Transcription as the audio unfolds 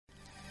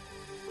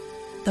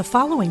The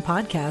following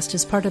podcast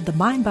is part of the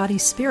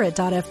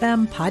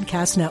MindBodySpirit.fm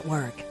podcast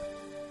network.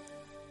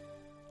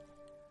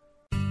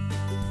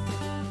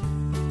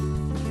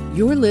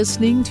 You're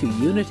listening to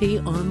Unity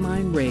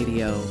Online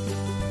Radio,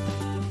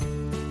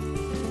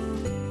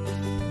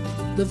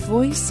 the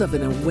voice of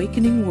an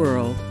awakening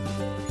world.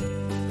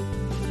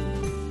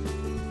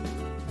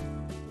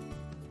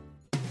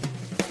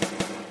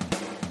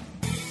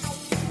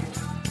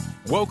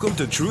 Welcome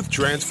to Truth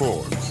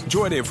Transforms.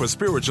 Join in for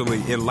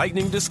spiritually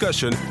enlightening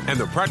discussion and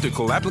the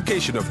practical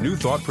application of new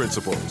thought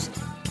principles.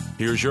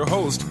 Here's your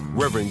host,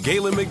 Reverend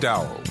Galen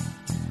McDowell.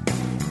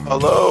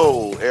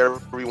 Hello,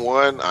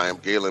 everyone. I am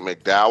Galen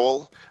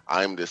McDowell.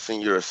 I'm the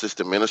Senior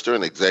Assistant Minister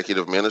and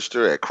Executive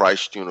Minister at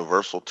Christ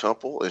Universal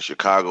Temple in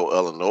Chicago,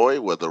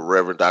 Illinois, where the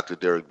Reverend Dr.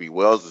 Derek B.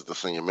 Wells is the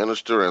Senior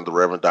Minister and the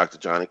Reverend Dr.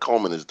 Johnny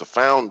Coleman is the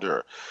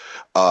founder.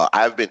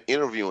 I've been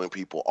interviewing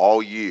people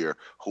all year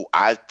who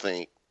I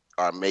think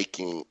are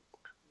making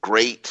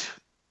great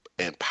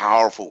and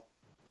powerful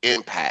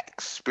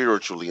impacts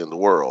spiritually in the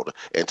world.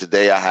 And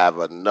today I have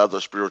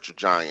another spiritual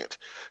giant.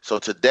 So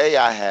today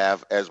I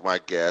have as my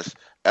guest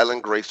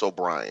Ellen Grace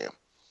O'Brien.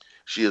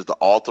 She is the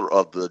author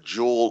of The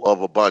Jewel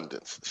of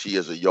Abundance. She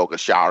is a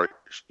yogacharya,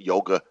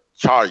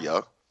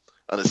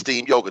 an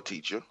esteemed yoga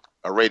teacher,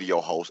 a radio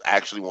host,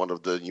 actually one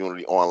of the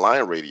Unity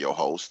Online radio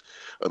hosts,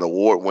 an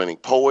award-winning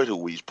poet who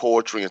weaves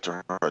poetry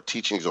into her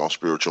teachings on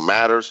spiritual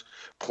matters,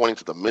 pointing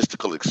to the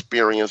mystical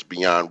experience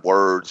beyond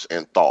words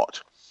and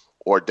thought.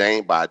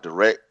 Ordained by a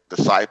direct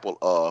disciple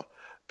of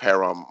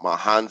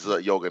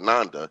Paramahansa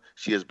Yogananda,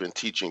 she has been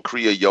teaching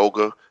Kriya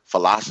Yoga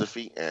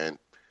philosophy and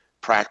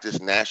practice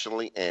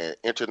nationally and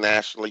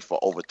internationally for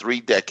over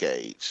 3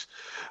 decades.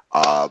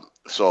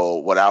 So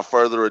without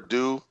further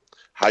ado,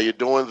 how you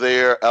doing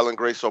there, Ellen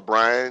Grace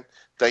O'Brien?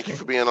 Thank you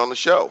for being on the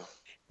show.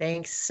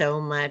 Thanks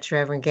so much,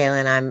 Reverend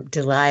Galen. I'm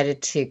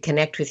delighted to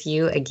connect with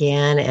you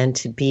again and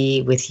to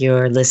be with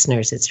your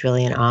listeners. It's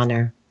really an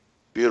honor.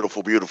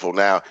 Beautiful, beautiful.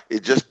 Now,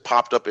 it just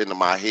popped up into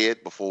my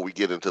head before we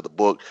get into the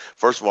book.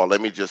 First of all,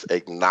 let me just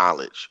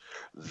acknowledge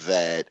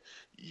that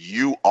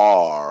you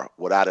are,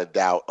 without a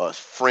doubt, a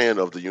friend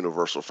of the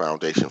Universal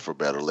Foundation for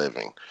Better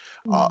Living,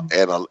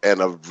 and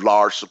a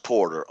large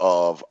supporter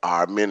of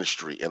our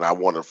ministry. And I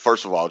want to,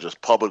 first of all,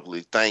 just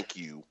publicly thank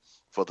you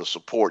for the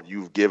support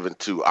you've given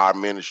to our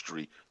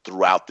ministry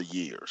throughout the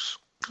years.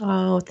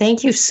 Oh,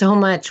 thank you so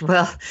much.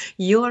 Well,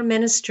 your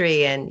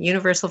ministry and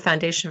Universal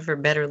Foundation for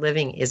Better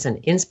Living is an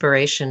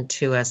inspiration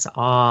to us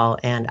all.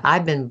 And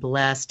I've been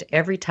blessed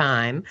every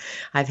time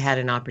I've had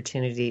an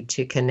opportunity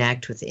to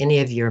connect with any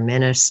of your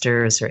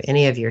ministers or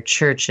any of your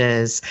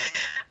churches.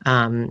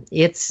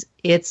 It's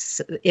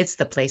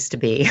the place to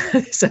be.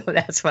 So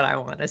that's what I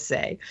want to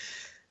say.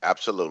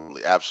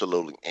 Absolutely.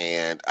 Absolutely.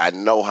 And I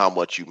know how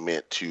much you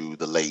meant to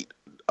the late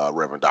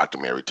Reverend Dr.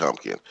 Mary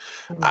Tumpkin.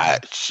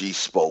 She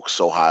spoke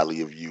so highly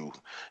of you.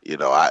 You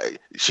know,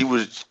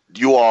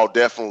 you all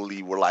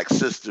definitely were like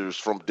sisters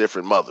from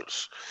different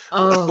mothers.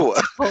 Oh,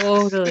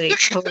 totally.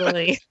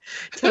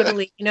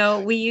 You know,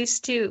 we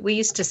used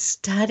to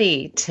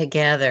study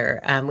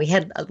together. We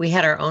had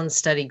our own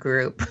study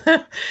group,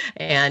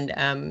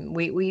 and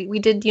we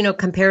did, you know,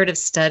 comparative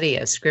study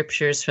of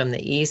scriptures from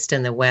the East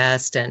and the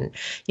West. And,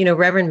 you know,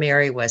 Reverend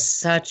Mary was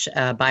such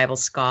a Bible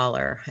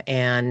scholar,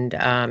 and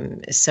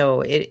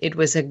so it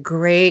was a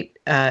great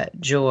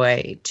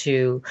joy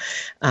to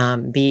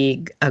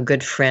be a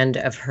good friend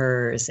of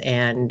hers.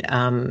 And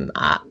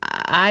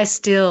I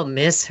still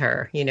miss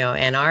her, you know,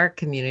 and our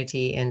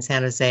community in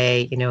San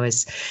Jose, you know,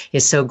 is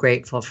so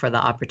grateful for the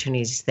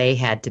opportunities they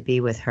had to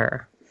be with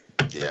her.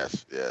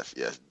 Yes.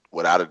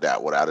 Without a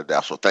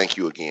doubt. So thank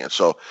you again.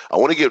 So I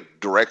want to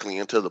get directly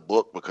into the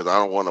book because I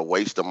don't want to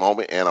waste a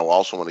moment. And I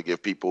also want to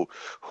give people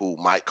who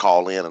might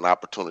call in an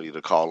opportunity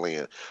to call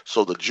in.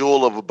 So The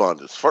Jewel of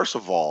Abundance. First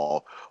of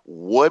all,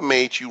 what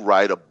made you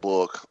write a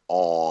book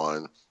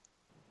on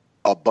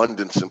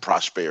abundance and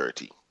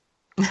prosperity?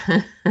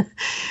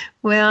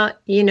 Well,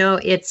 you know,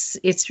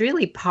 it's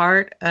really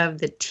part of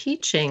the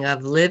teaching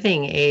of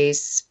living a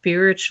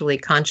spiritually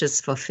conscious,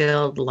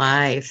 fulfilled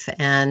life.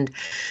 And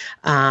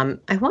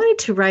I wanted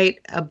to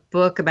write a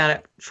book about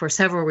it for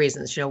several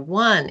reasons. You know,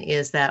 one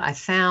is that I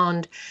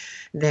found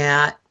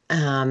that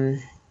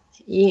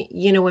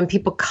you know, when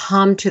people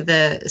come to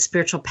the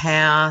spiritual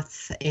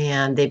path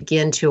and they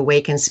begin to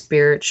awaken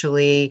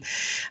spiritually,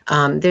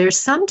 there's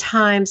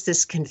sometimes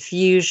this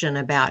confusion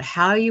about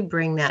how you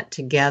bring that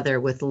together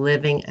with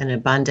living an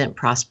abundant,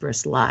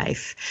 prosperous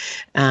life.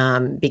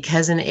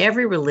 Because in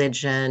every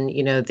religion,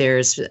 you know,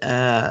 there's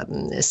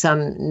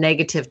some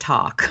negative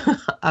talk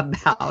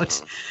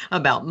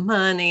about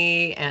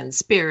money and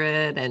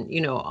spirit and,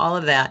 you know, all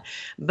of that.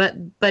 But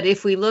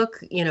if we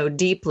look, you know,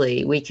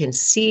 deeply, we can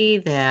see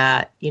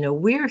that, you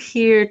know, we're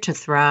here to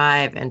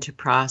thrive and to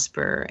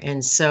prosper.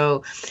 And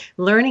so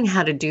learning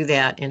how to do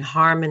that in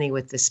harmony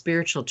with the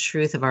spiritual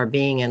truth of our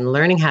being and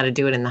learning how to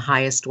do it in the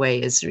highest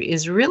way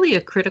is really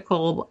a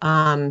critical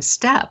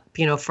step,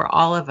 you know, for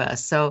all of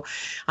us. So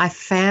I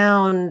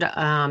found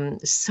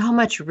so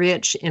much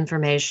rich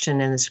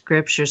information in the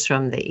scriptures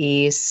from the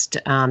East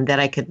that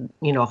I could,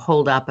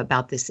 hold up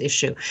about this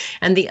issue.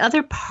 And the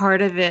other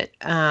part of it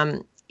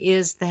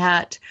is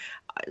that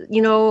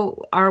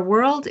our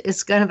world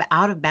is kind of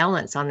out of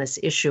balance on this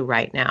issue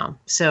right now.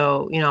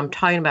 So, I'm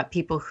talking about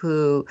people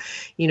who,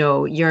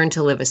 yearn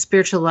to live a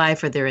spiritual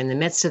life, or they're in the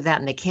midst of that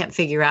and they can't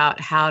figure out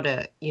how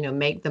to,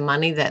 make the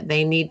money that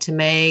they need to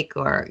make,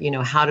 or,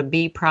 how to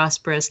be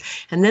prosperous.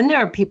 And then there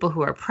are people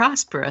who are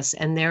prosperous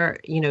and they're,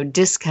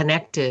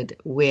 disconnected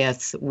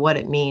with what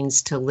it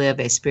means to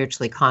live a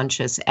spiritually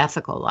conscious,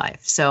 ethical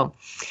life. So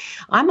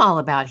I'm all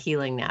about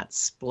healing that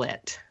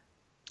split.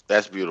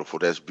 That's beautiful.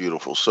 That's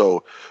beautiful.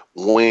 So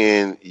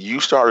when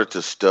you started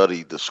to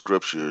study the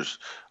scriptures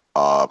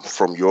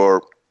from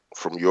your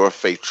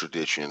faith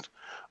tradition,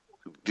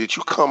 did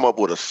you come up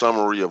with a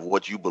summary of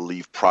what you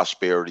believe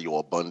prosperity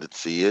or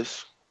abundance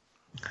is?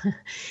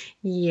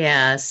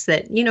 Yes,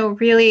 that,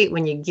 really,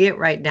 when you get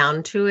right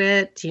down to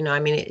it,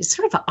 it's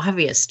sort of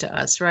obvious to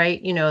us,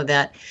 right?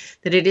 That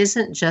it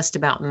isn't just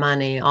about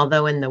money,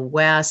 although in the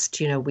West,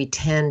 we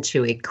tend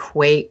to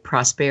equate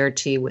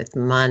prosperity with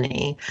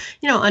money,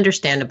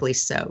 understandably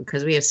so,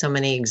 because we have so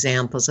many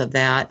examples of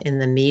that in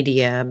the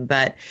media.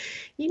 But,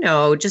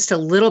 just a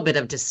little bit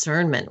of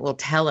discernment will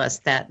tell us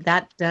that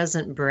that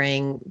doesn't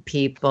bring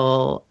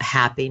people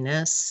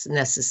happiness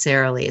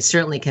necessarily. It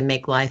certainly can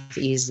make life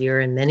easier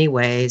in many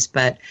ways,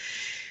 but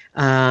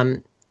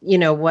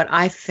what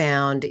I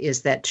found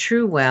is that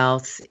true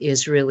wealth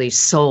is really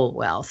soul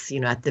wealth.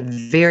 At the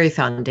very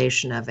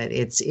foundation of it,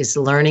 it's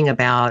learning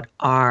about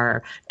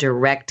our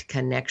direct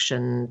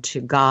connection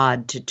to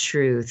God, to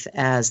truth,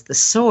 as the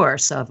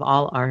source of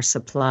all our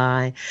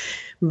supply.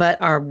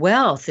 But our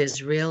wealth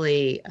is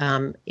really,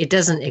 it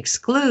doesn't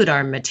exclude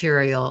our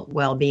material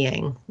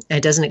well-being.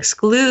 It doesn't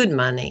exclude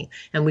money,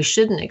 and we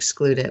shouldn't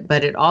exclude it,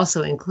 but it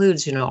also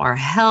includes, our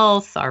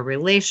health, our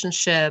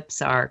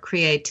relationships, our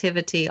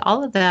creativity.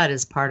 All of that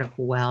is part of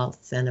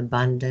wealth and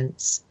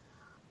abundance.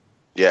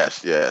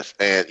 Yes, yes.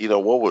 And,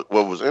 what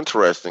was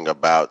interesting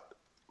about,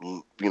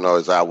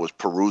 as I was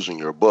perusing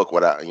your book,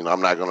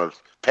 I'm not going to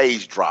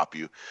page drop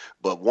you,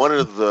 but one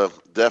of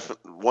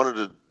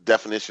the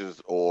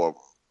definitions or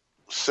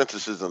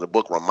sentences in the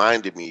book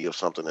reminded me of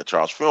something that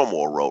Charles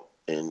Fillmore wrote,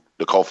 and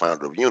the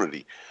co-founder of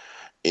Unity.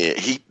 And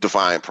he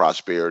defined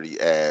prosperity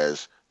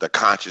as the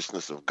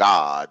consciousness of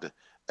God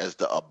as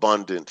the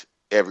abundant,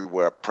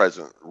 everywhere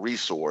present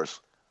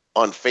resource,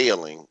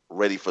 unfailing,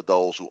 ready for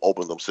those who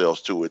open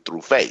themselves to it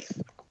through faith.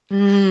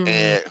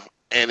 And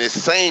it's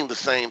saying the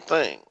same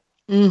thing.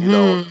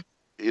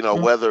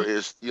 Whether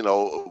it's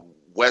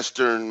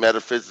Western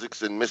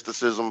metaphysics and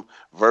mysticism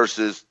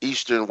versus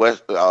Eastern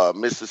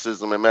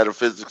mysticism and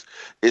metaphysics,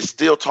 is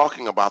still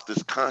talking about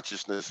this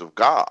consciousness of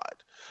God.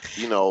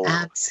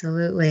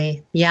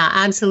 Absolutely. Yeah,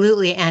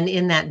 absolutely. And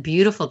in that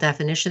beautiful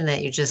definition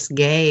that you just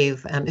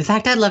gave, in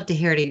fact, I'd love to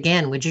hear it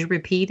again. Would you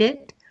repeat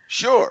it?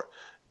 Sure.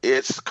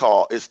 It's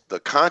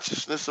the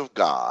consciousness of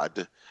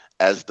God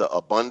as the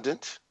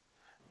abundant,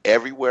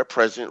 everywhere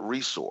present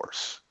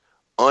resource,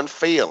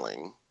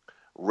 unfailing,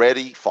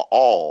 ready for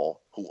all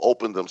who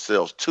open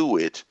themselves to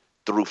it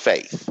through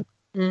faith.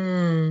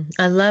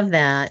 I love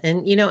that.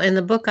 And, in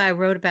the book I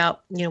wrote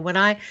about, what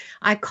I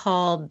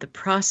called the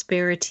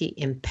prosperity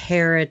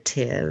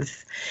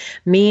imperative,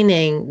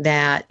 meaning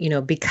that,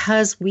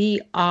 because we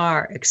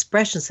are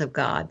expressions of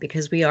God,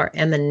 because we are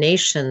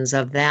emanations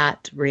of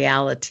that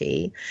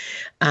reality,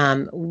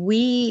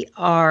 we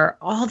are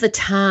all the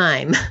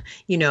time,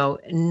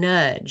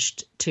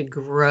 nudged to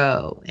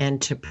grow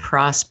and to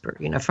prosper,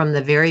 from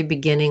the very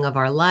beginning of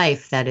our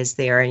life. That is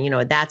there.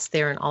 And, that's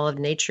there in all of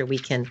nature. We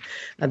can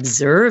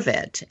observe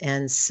it.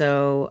 And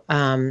so,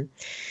 I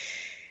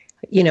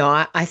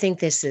think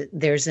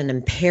there's an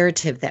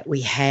imperative that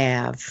we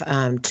have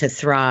to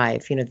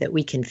thrive, that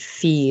we can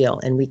feel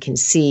and we can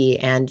see.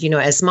 And,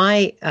 as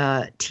my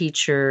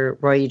teacher,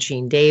 Roy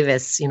Eugene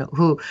Davis,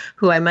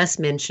 who I must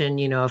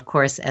mention, of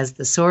course, as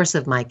the source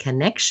of my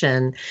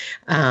connection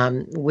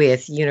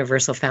with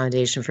Universal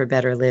Foundation for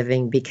Better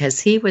Living, because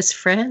he was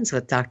friends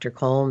with Dr.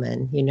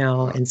 Coleman,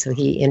 and so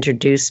he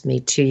introduced me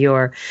to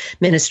your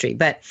ministry.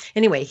 But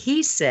anyway,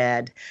 he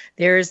said,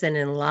 there's an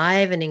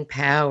enlivening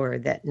power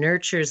that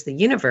nurtures the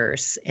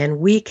universe, and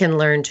we can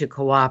learn to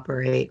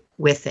cooperate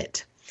with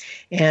it.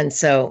 And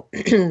so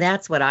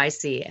that's what I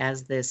see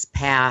as this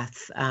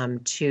path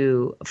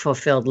to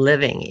fulfilled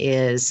living,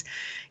 is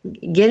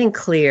getting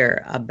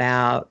clear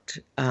about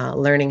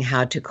learning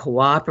how to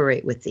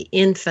cooperate with the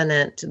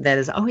infinite that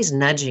is always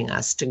nudging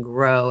us to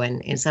grow.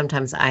 And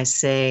sometimes I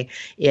say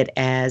it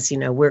as,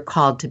 we're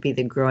called to be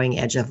the growing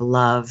edge of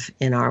love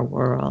in our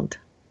world.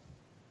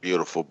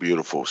 Beautiful,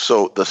 beautiful.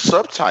 So the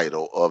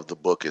subtitle of the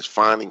book is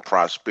Finding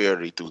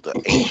Prosperity Through the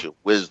Ancient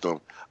Wisdom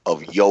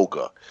of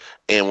Yoga.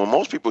 And when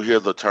most people hear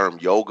the term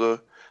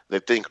yoga, they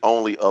think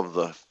only of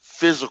the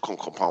physical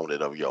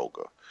component of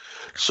yoga.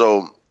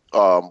 So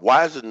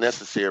why is it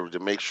necessary to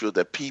make sure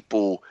that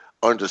people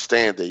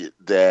understand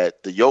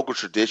that the yoga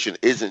tradition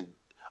isn't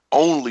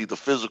only the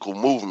physical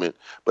movement,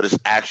 but it's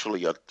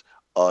actually a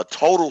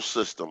total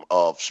system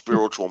of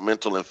spiritual,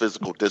 mental, and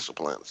physical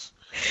disciplines?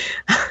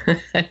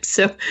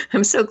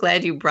 I'm so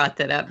glad you brought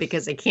that up,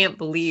 because I can't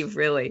believe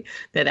really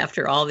that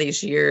after all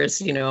these years,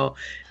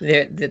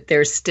 that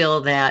there's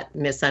still that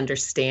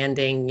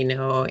misunderstanding,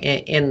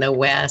 in the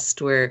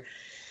West, where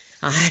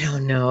I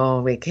don't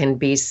know, it can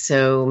be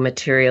so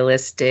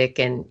materialistic,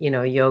 and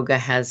yoga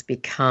has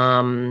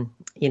become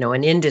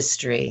an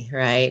industry,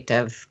 right,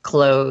 of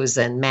clothes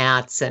and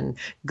mats and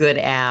good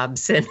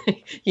abs, and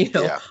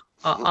Yeah.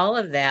 all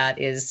of that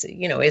is,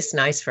 it's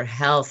nice for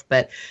health,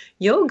 but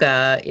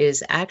yoga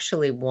is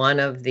actually one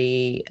of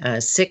the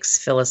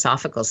 6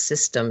 philosophical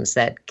systems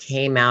that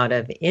came out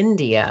of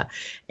India,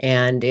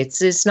 and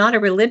it's not a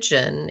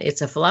religion;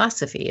 it's a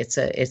philosophy. It's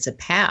a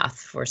path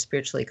for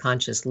spiritually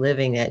conscious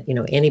living that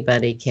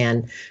anybody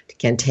can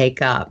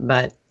take up,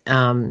 but.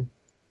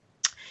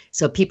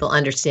 So people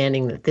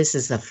understanding that this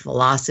is a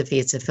philosophy,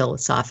 it's a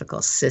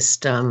philosophical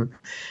system,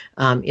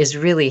 is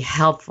really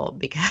helpful,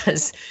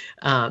 because,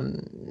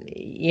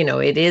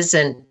 it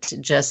isn't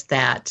just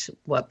that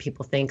what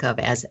people think of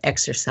as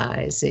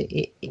exercise.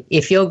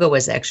 If yoga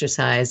was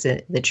exercise,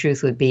 the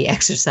truth would be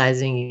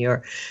exercising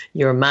your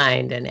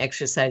mind and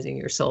exercising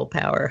your soul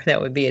power.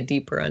 That would be a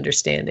deeper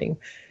understanding.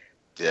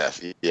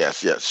 Yes,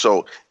 yes, yes.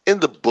 So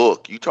in the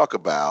book, you talk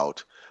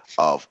about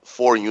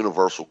 4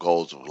 universal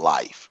goals of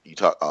life. You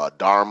talk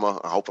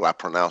Dharma. Hopefully, I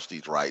pronounced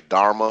these right.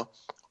 Dharma,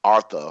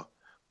 Artha,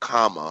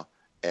 Kama,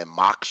 and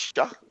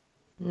Moksha.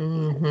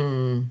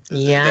 Mm-hmm.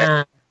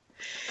 That,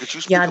 could you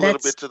speak a little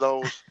bit to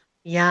those?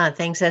 Yeah,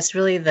 thanks. That's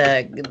really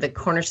the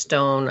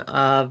cornerstone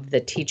of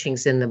the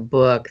teachings in the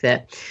book.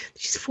 That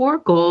these 4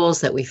 goals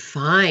that we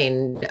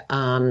find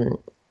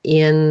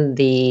in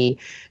the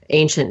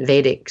ancient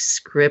Vedic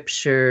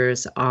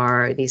scriptures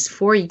are these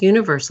 4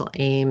 universal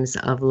aims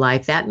of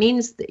life. That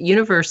means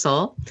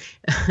universal.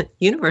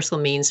 Universal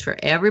means for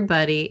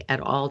everybody at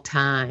all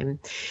time.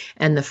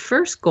 And the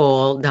first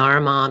goal,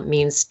 Dharma,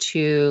 means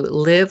to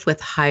live with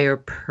higher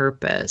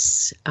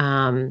purpose,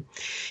 to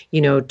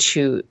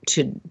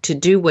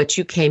do what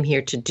you came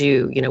here to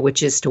do,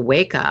 which is to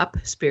wake up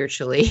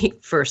spiritually,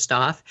 first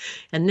off,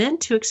 and then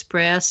to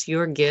express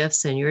your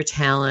gifts and your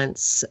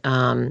talents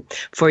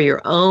for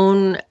your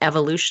own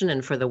evolution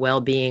and for the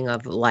well-being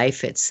of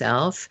life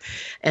itself.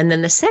 And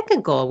then the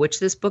second goal, which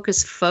this book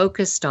is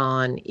focused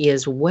on,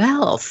 is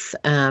wealth,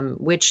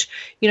 which,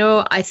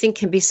 I think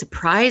can be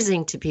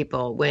surprising to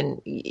people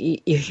when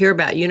you hear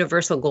about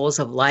universal goals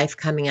of life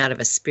coming out of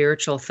a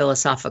spiritual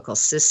philosophical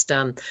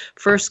system.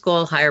 First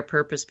goal, higher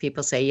purpose,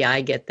 people say, yeah,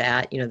 I get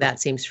that. That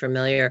seems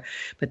familiar.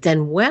 But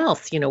then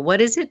wealth,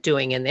 what is it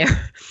doing in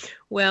there?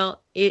 Well,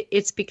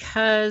 it's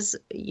because,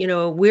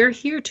 we're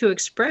here to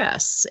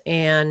express.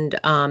 And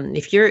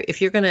if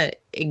you're going to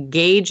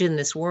engage in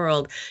this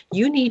world,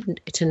 you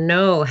need to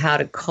know how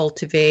to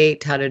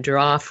cultivate, how to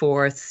draw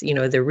forth,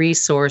 the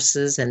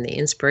resources and the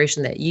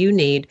inspiration that you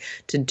need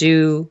to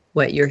do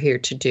what you're here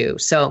to do.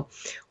 So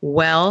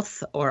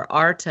wealth, or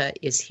artha,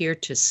 is here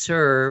to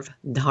serve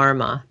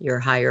dharma, your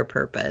higher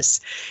purpose.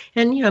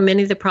 And,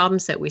 many of the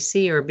problems that we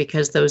see are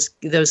because those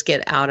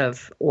get out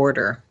of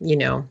order,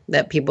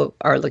 that people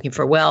are looking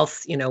for wealth,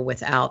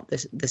 without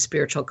the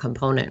spiritual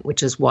component,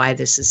 which is why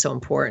this is so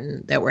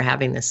important that we're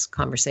having this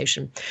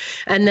conversation.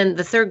 And then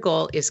the third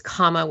goal is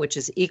kama, which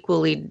is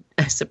equally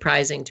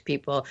surprising to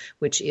people,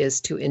 which is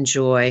to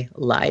enjoy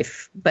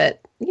life.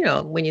 But,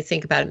 when you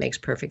think about it, it makes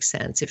perfect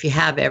sense. If you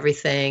have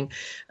everything,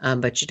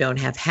 but you don't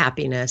have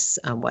happiness,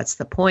 what's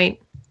the point?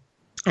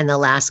 And the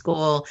last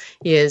goal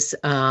is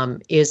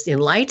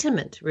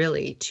enlightenment,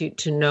 really,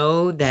 to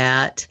know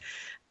that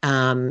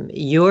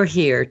you're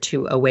here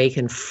to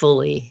awaken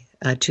fully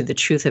to the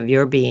truth of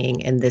your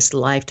being in this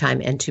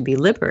lifetime, and to be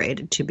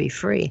liberated, to be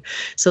free.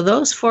 So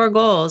those 4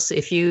 goals,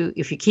 if you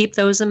keep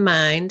those in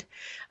mind,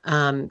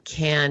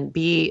 can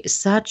be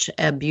such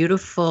a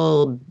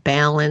beautiful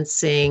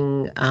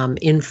balancing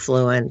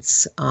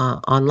influence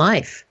on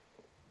life.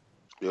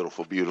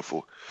 Beautiful,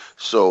 beautiful.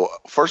 So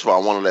first of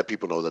all, I want to let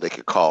people know that they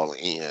could call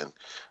in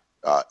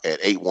at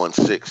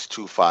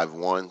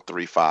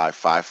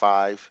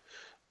 816-251-3555,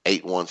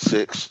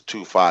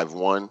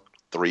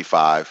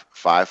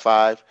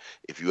 816-251-3555.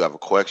 If you have a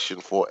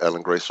question for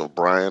Ellen Grace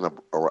O'Brien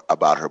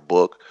about her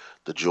book,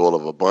 The Jewel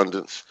of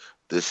Abundance,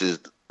 this is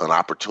an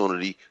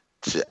opportunity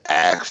to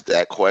ask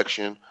that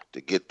question,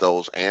 to get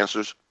those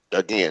answers.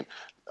 Again,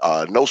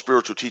 no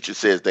spiritual teacher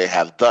says they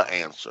have the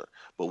answer,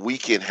 but we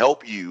can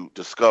help you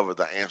discover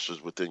the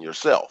answers within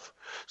yourself.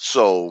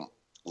 So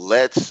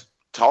let's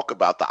talk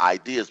about the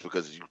ideas,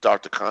 because you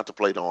start to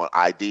contemplate on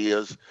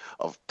ideas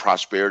of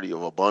prosperity,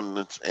 of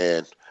abundance,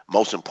 and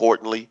most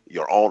importantly,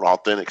 your own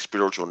authentic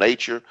spiritual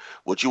nature.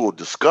 What you will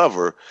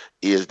discover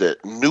is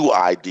that new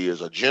ideas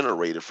are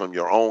generated from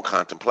your own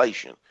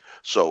contemplation.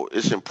 So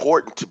it's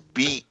important to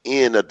be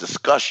in a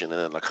discussion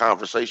and in a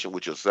conversation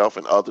with yourself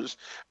and others,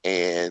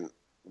 and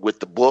with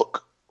the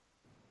book,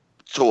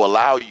 to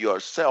allow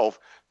yourself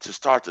to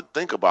start to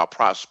think about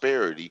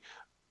prosperity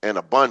and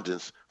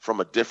abundance from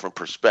a different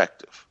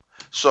perspective.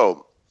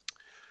 So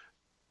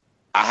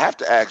I have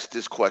to ask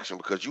this question,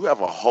 because you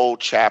have a whole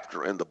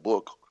chapter in the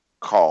book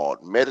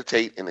called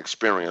Meditate and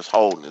Experience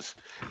Wholeness.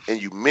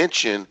 And you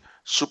mentioned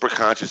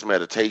superconscious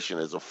meditation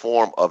as a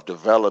form of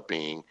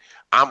developing,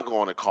 I'm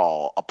going to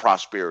call, a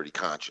prosperity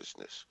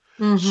consciousness.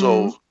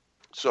 Mm-hmm.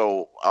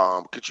 So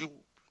could you,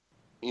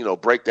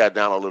 break that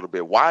down a little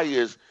bit? Why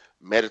is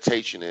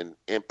meditation, and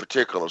in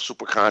particular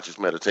superconscious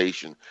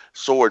meditation,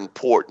 so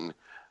important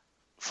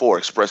for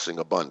expressing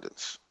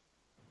abundance?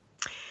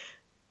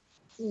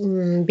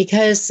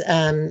 Because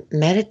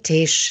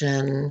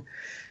meditation,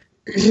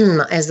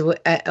 as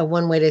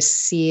one way to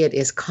see it,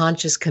 is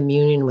conscious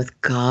communion with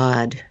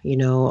God,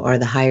 or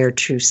the higher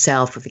true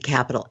self with a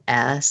capital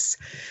S,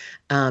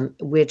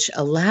 which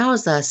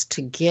allows us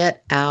to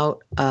get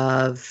out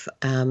of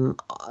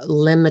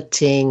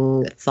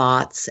limiting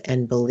thoughts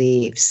and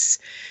beliefs.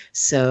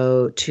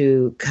 So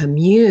to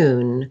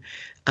commune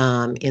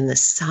in the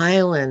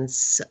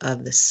silence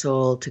of the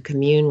soul, to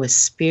commune with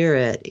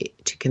spirit,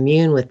 to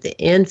commune with the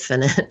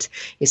infinite,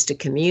 is to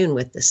commune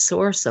with the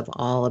source of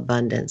all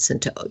abundance,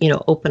 and to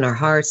open our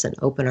hearts and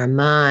open our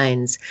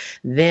minds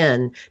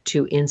then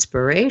to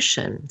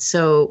inspiration.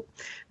 So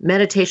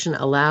meditation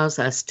allows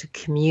us to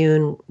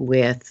commune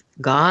with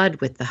God,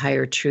 with the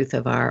higher truth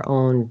of our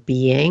own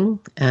being,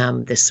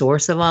 the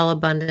source of all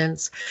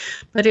abundance.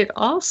 But it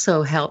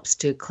also helps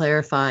to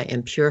clarify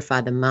and purify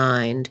the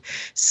mind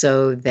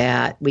so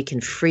that we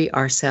can free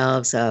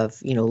ourselves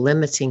of,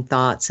 limiting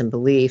thoughts and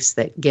beliefs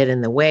that get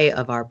in the way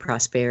of our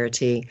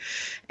prosperity,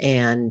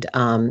 and,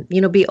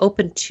 be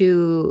open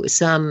to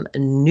some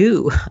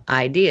new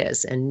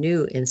ideas and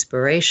new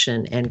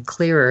inspiration and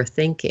clearer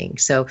thinking.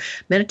 So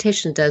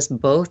meditation does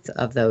both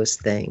of those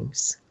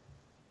things.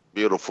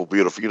 Beautiful,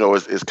 beautiful.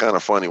 It's kind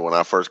of funny when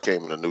I first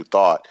came into New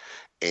Thought,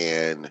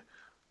 and,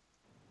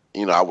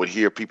 I would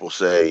hear people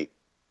say,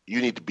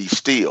 you need to be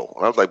still.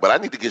 And I was like, but I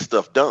need to get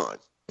stuff done.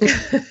 They're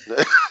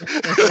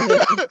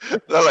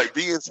like,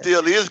 being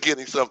still is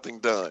getting something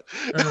done.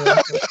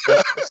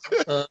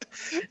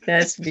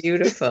 That's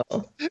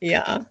beautiful.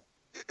 Yeah.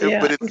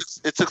 But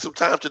it took some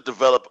time to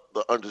develop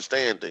the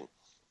understanding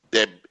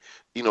that,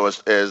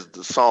 as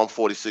the Psalm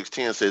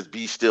 46:10 says,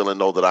 be still and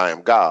know that I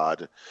am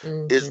God,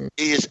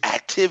 is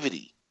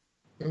activity.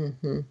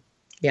 Mm-hmm.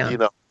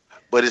 Yeah.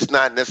 But it's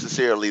not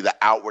necessarily the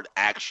outward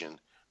action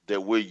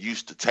that we're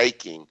used to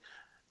taking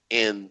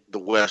in the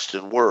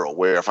Western world,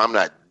 where if I'm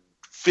not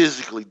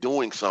physically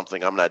doing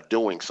something, I'm not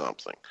doing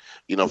something.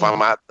 If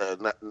I'm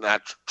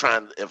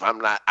if I'm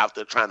not out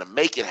there trying to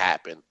make it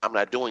happen, I'm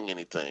not doing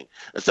anything,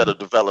 instead of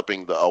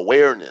developing the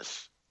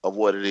awareness of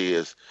what it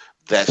is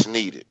that's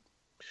needed.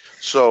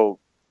 So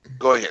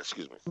go ahead,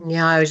 excuse me.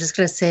 Yeah, I was just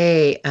going to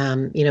say,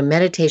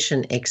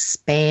 meditation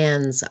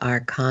expands our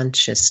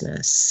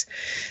consciousness.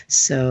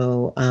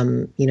 So,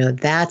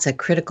 that's a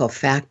critical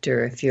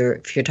factor. If you're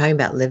talking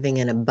about living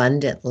an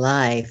abundant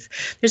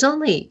life, there's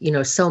only,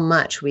 so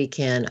much we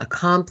can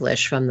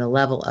accomplish from the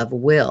level of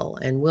will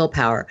and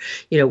willpower,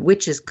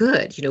 which is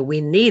good. We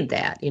need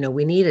that.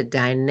 We need a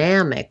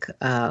dynamic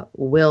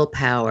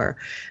willpower,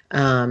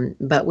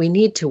 but we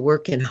need to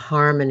work in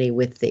harmony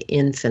with the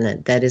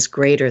infinite that is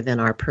greater than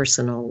our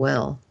personal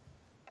will.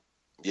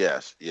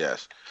 Yes.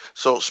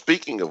 So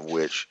speaking of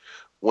which,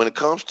 when it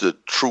comes to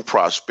true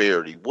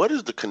prosperity, what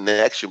is the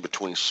connection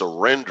between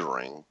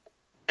surrendering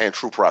and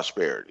true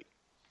prosperity?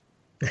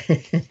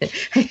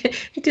 I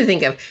do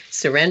think of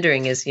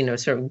surrendering as,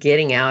 sort of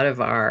getting out of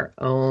our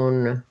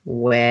own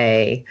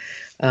way.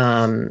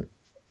 I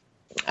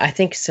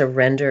think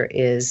surrender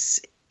is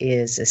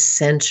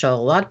essential.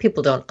 A lot of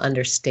people don't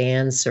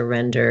understand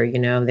surrender.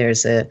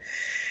 There's a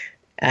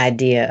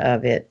idea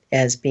of it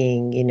as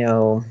being,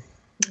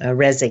 a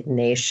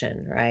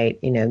resignation, right?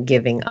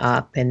 Giving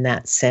up in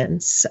that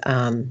sense.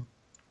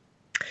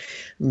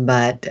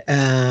 But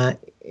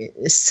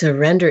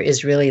surrender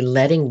is really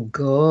letting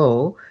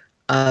go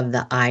of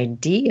the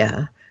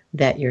idea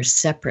that you're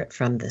separate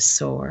from the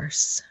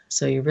source.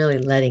 So you're really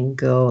letting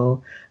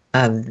go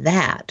of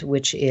that,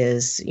 which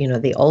is,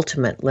 the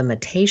ultimate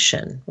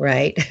limitation,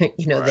 right?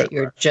 That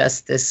you're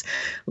just this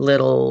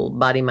little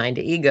body, mind,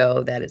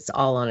 ego, that it's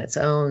all on its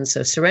own.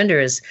 So surrender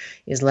is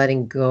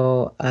letting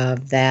go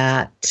of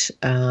that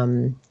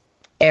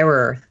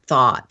error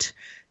thought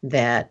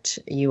that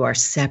you are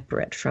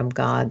separate from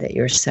God, that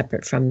you're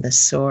separate from the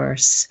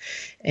source.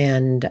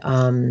 And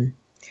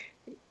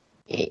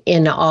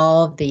in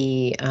all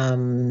the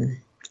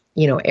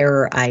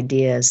error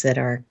ideas that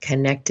are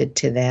connected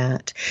to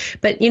that.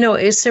 But,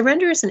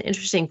 surrender is an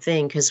interesting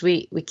thing because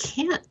we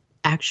can't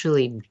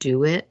actually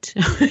do it.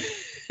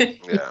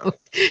 Yeah.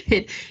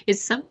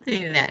 It's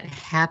something that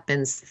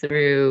happens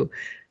through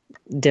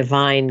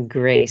divine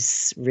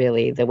grace,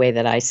 really, the way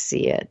that I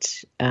see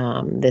it,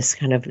 this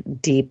kind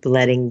of deep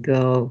letting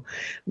go.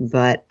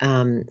 But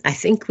I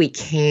think we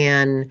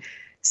can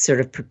sort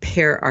of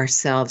prepare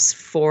ourselves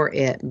for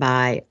it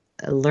by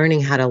learning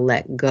how to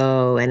let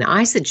go. And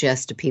I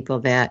suggest to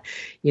people that,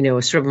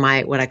 sort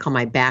of what I call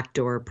my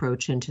backdoor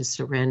approach into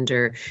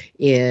surrender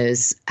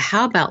is,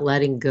 how about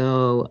letting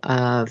go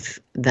of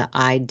the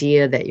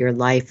idea that your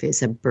life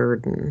is a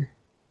burden?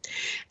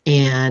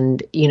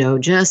 And,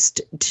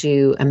 just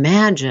to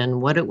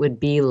imagine what it would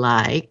be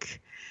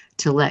like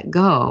to let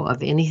go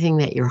of anything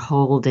that you're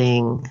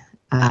holding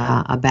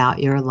about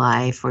your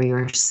life or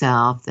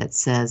yourself that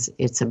says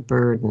it's a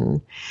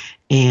burden.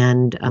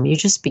 And you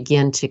just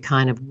begin to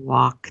kind of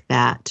walk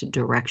that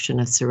direction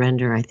of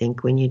surrender, I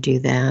think, when you do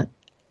that.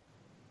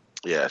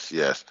 Yes,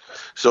 yes.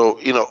 So,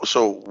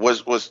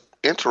 what's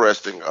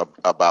interesting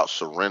about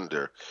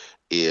surrender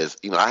is,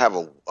 I have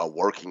a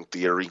working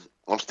theory.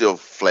 I'm still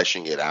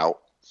fleshing it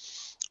out.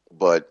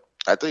 But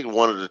I think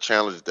one of the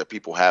challenges that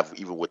people have,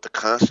 even with the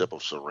concept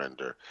of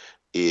surrender,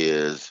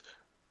 is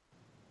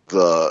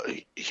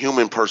the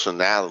human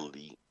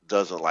personality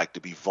doesn't like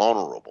to be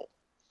vulnerable.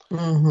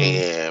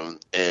 Mm-hmm.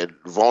 And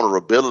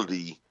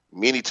vulnerability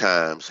many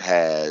times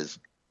has,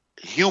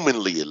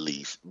 humanly at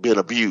least, been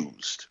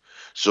abused.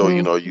 So,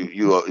 mm-hmm.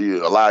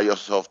 you allow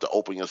yourself to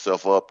open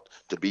yourself up,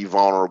 to be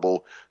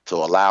vulnerable, to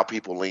allow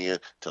people in,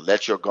 to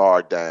let your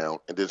guard down,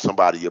 and then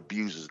somebody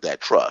abuses that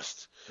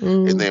trust.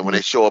 Mm-hmm. And then when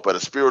they show up at a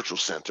spiritual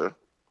center,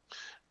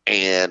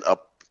 and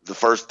the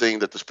first thing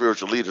that the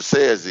spiritual leader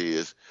says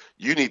is,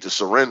 you need to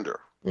surrender.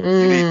 Mm-hmm.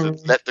 You need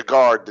to let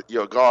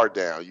your guard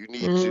down. You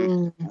need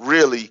to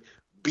really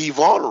be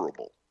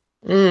vulnerable.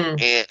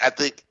 Mm. And I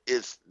think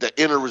it's the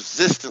inner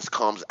resistance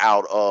comes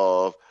out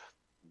of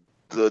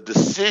the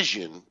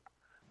decision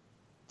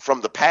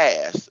from the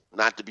past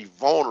not to be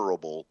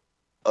vulnerable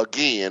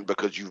again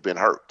because you've been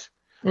hurt.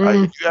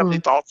 Mm-hmm. Do you have any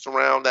thoughts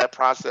around that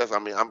process? I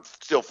mean, I'm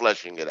still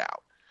fleshing it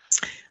out.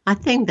 I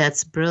think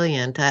that's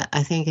brilliant.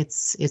 I think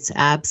it's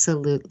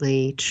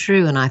absolutely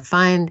true. And I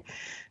find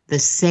the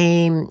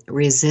same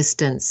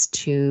resistance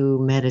to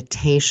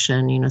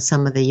meditation.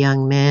 Some of the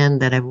young men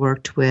that I've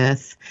worked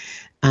with,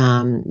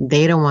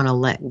 they don't want to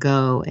let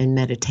go in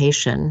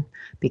meditation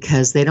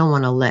because they don't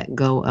want to let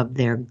go of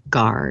their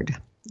guard.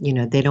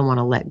 They don't want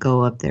to let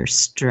go of their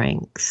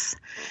strength,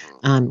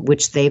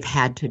 which they've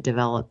had to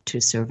develop to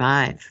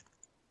survive.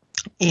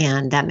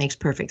 And that makes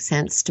perfect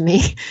sense to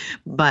me.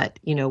 But,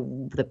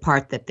 the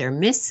part that they're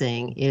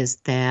missing is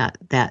that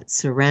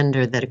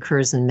surrender that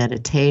occurs in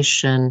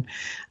meditation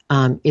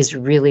is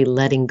really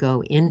letting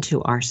go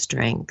into our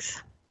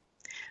strength.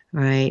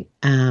 Right.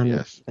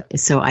 Yes.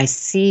 So I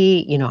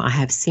see, I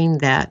have seen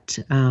that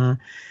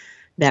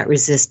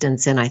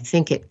resistance, and I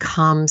think it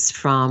comes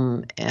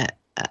from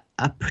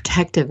a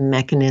protective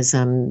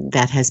mechanism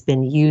that has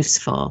been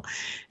useful.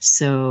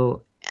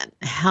 So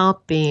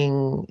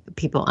helping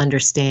people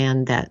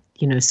understand that,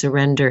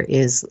 surrender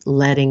is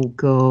letting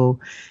go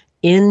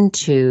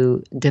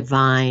into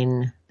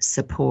divine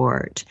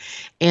support.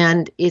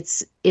 And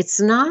it's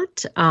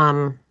not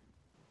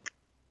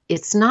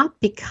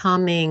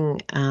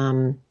becoming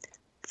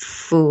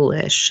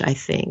foolish, I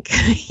think.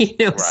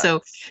 Right.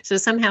 So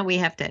somehow we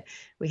have to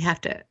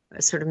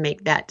sort of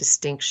make that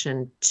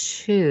distinction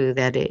too,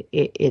 that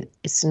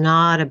it's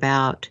not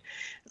about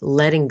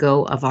letting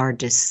go of our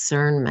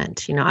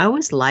discernment. I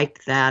always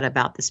liked that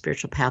about the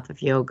spiritual path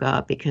of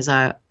yoga, because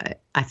I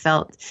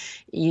felt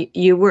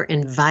you were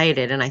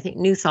invited, and I think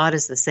New Thought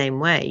is the same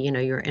way.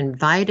 You're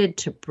invited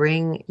to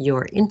bring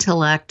your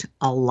intellect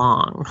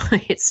along.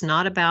 It's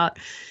not about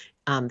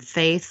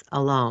faith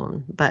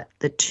alone, but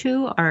the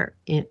two are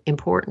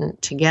important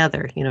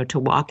together, to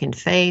walk in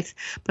faith,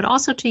 but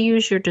also to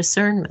use your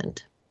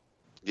discernment.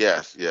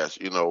 Yes.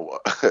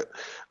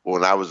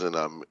 When I was in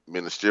a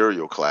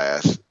ministerial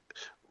class,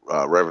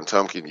 Reverend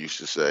Tumpkin used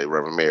to say,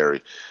 Reverend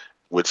Mary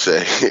would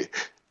say,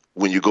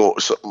 when you go,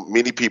 so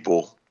many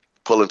people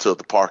pull into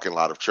the parking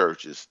lot of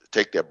churches,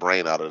 take their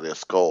brain out of their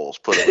skulls,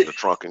 put them in the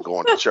trunk, and go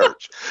into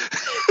church.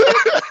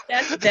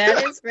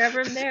 That is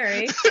Reverend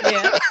Mary.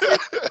 Yeah,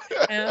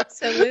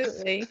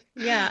 absolutely.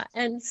 Yeah.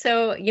 And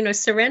so,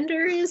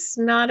 surrender is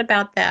not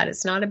about that.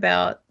 It's not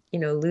about,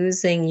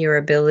 losing your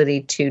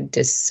ability to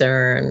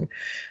discern.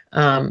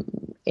 But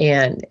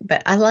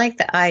I like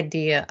the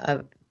idea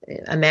of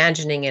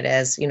imagining it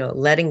as,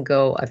 letting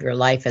go of your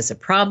life as a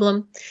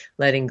problem,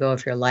 letting go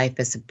of your life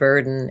as a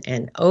burden,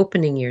 and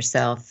opening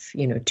yourself,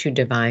 to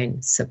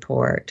divine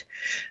support.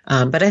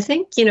 But I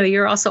think,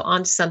 you're also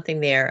onto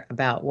something there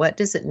about what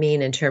does it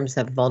mean in terms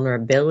of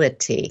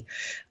vulnerability.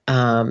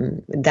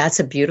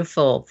 That's a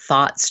beautiful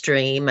thought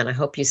stream, and I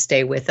hope you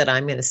stay with it.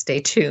 I'm going to stay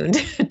tuned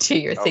to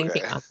your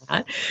thinking on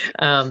that,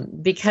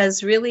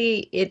 because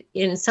really,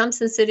 in some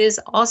sense, it is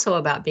also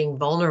about being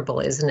vulnerable,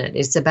 isn't it?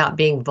 It's about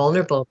being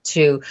vulnerable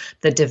to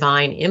the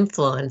divine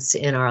influence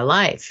in our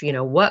life.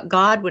 What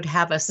God would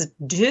have us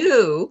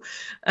do,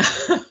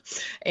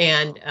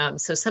 and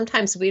so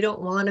sometimes we don't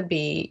want to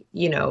be.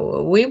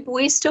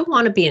 We still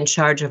want to be in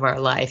charge of our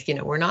life.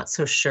 We're not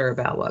so sure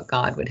about what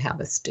God would have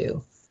us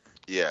do.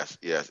 Yes.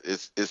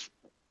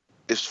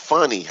 It's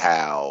funny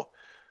how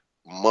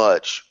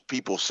much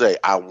people say,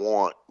 I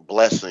want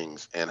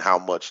blessings, and how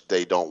much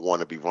they don't want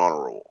to be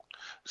vulnerable.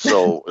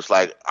 So it's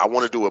like, I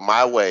want to do it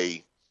my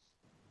way,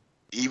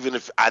 even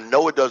if I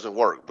know it doesn't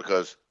work,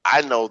 because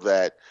I know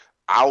that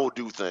I will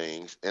do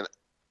things, and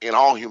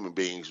all human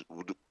beings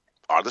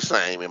are the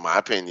same, in my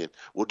opinion.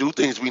 We'll do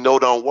things we know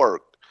don't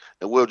work,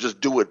 and we'll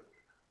just do it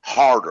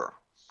harder.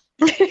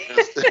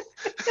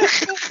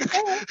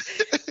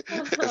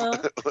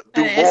 As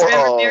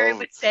Reverend Mary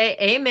would say,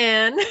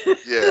 amen.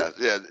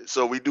 Yeah.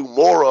 So we do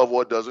more of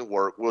what doesn't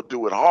work. We'll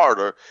do it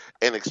harder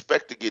and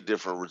expect to get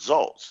different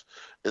results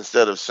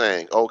instead of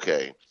saying,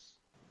 okay,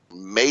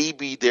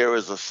 maybe there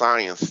is a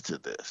science to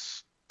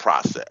this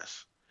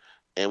process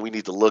and we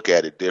need to look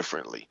at it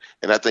differently.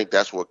 And I think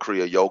that's what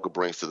Kriya Yoga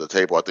brings to the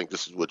table. I think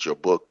this is what your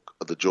book,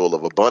 The Jewel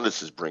of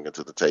Abundance, is bringing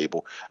to the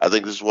table. I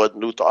think this is what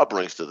New Thought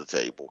brings to the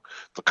table.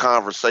 The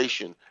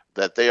conversation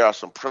that there are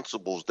some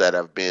principles that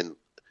have been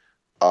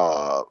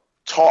taught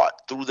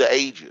through the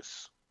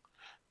ages.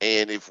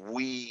 And if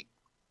we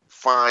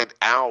find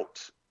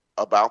out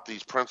about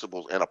these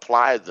principles and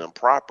apply them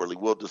properly,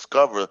 we'll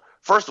discover,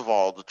 first of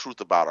all, the truth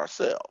about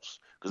ourselves,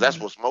 because that's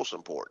what's most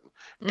important.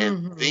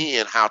 And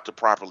then how to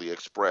properly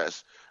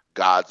express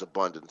God's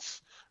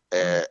abundance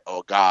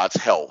or God's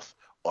health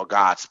or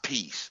God's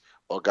peace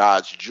or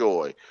God's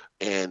joy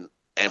and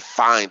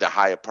find a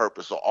higher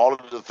purpose. So all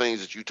of the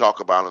things that you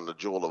talk about in the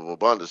Jewel of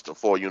Abundance, the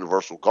 4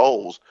 universal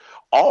goals,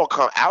 all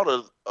come out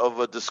of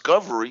a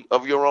discovery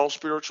of your own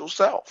spiritual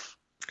self.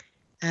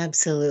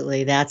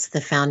 Absolutely. That's the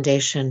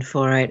foundation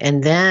for it.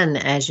 And then,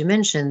 as you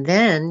mentioned,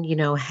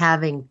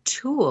 having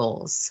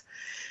tools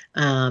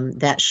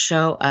that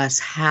show us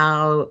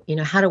how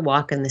to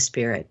walk in the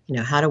Spirit,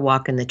 how to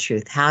walk in the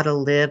truth, how to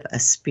live a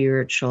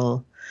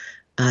spiritually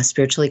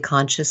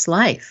conscious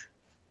life.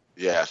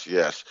 Yes.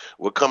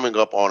 We're coming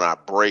up on our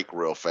break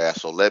real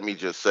fast. So let me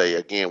just say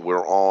again,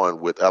 we're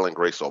on with Ellen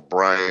Grace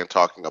O'Brien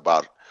talking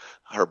about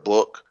her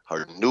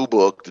new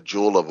book, The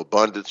Jewel of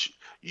Abundance.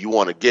 You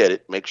want to get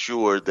it, make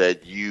sure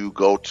that you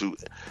go to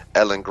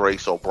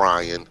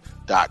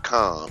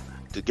ellengraceobrien.com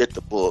to get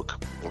the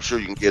book. I'm sure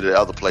you can get it at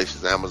other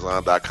places,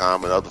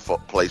 Amazon.com and other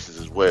places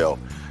as well.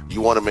 You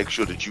want to make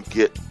sure that you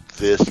get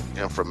this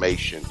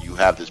information. You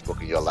have this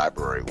book in your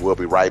library. We'll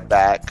be right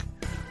back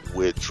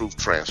with Truth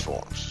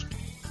Transforms.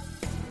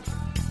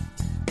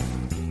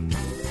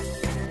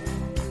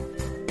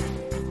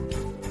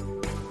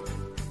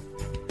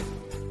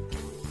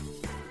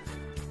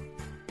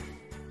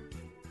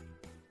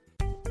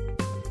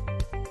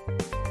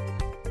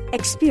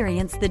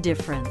 Experience the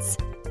difference.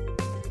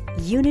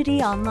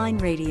 Unity Online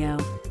Radio.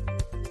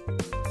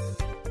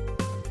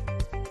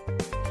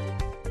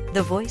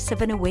 The voice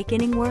of an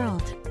awakening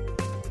world.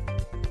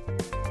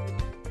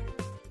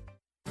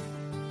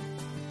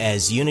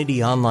 As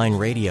Unity Online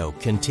Radio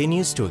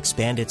continues to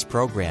expand its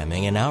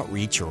programming and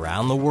outreach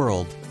around the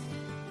world,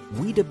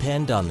 we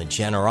depend on the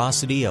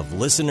generosity of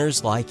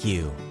listeners like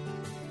you.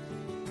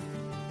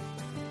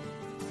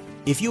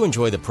 If you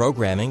enjoy the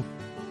programming,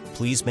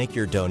 please make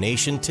your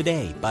donation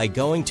today by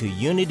going to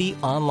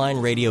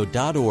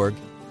unityonlineradio.org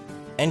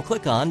and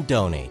click on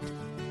Donate.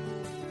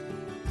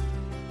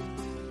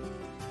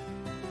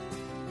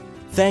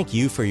 Thank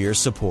you for your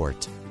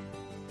support.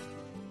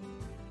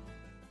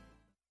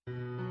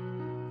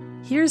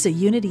 Here's a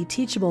Unity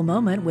teachable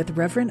moment with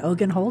Reverend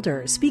Ogun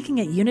Holder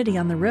speaking at Unity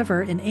on the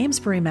River in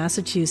Amesbury,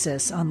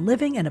 Massachusetts on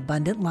living an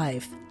abundant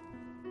life.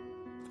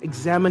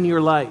 Examine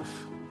your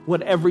life.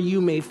 Whatever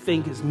you may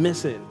think is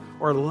missing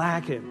or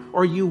lacking,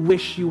 or you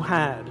wish you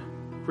had,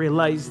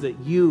 realize that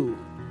you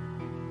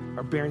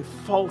are bearing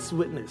false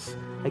witness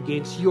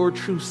against your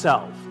true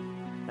self,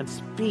 and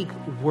speak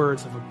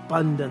words of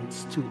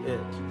abundance to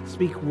it.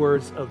 Speak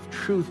words of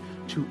truth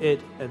to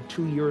it and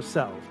to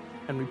yourself,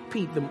 and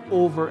repeat them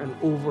over and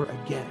over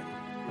again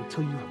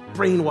until you have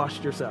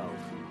brainwashed yourself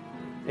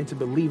into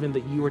believing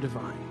that you are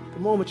divine. The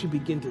moment you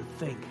begin to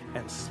think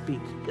and speak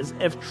as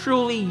if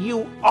truly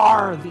you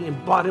are the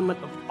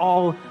embodiment of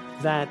all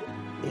that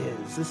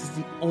is. This is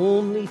the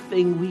only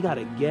thing we got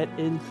to get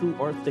in through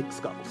our thick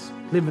skulls.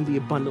 Living the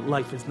abundant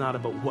life is not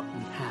about what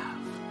we have.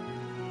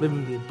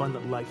 Living the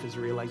abundant life is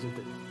realizing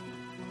that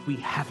we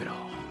have it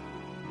all.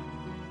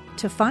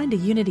 To find a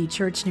Unity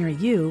church near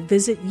you,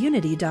 visit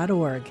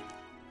unity.org.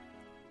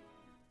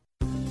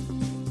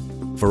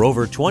 For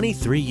over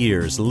 23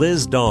 years,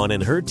 Liz Dawn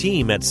and her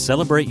team at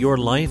Celebrate Your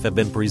Life have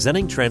been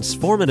presenting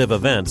transformative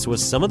events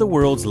with some of the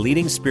world's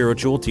leading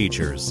spiritual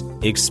teachers.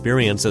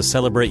 Experience a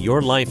Celebrate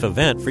Your Life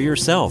event for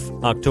yourself,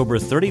 October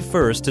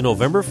 31st to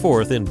November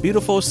 4th in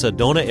beautiful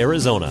Sedona,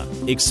 Arizona.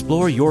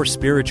 Explore your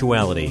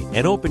spirituality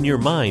and open your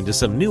mind to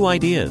some new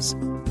ideas.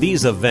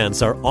 These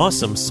events are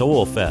awesome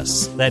soul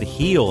fests that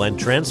heal and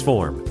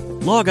transform.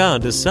 Log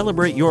on to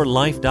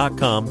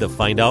celebrateyourlife.com to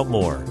find out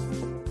more.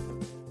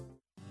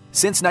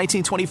 Since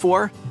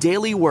 1924,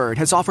 Daily Word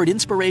has offered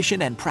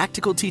inspiration and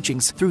practical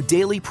teachings through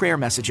daily prayer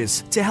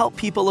messages to help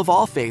people of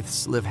all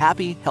faiths live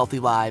happy, healthy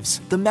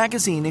lives. The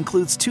magazine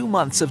includes 2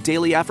 months of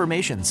daily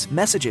affirmations,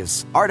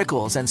 messages,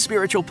 articles, and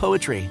spiritual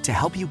poetry to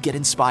help you get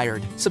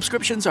inspired.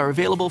 Subscriptions are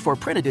available for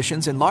print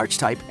editions in large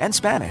type and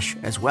Spanish,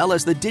 as well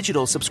as the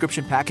digital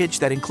subscription package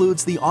that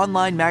includes the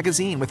online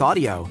magazine with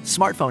audio,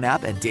 smartphone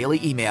app, and daily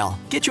email.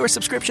 Get your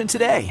subscription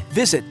today.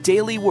 Visit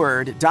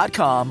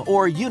dailyword.com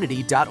or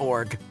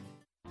unity.org.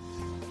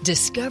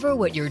 Discover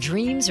what your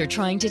dreams are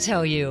trying to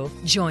tell you.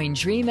 Join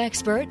dream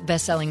expert,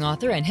 best-selling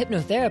author, and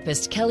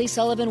hypnotherapist Kelly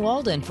Sullivan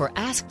Walden for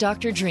Ask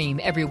Dr. Dream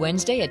every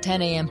Wednesday at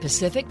 10 a.m.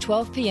 Pacific,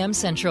 12 p.m.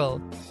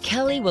 Central.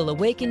 Kelly will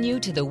awaken you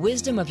to the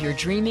wisdom of your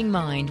dreaming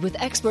mind with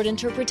expert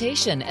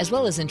interpretation, as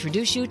well as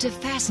introduce you to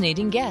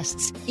fascinating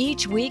guests.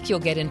 Each week, you'll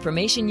get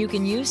information you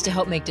can use to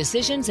help make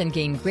decisions and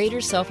gain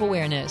greater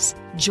self-awareness.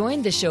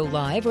 Join the show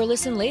live or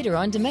listen later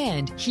on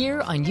demand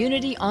here on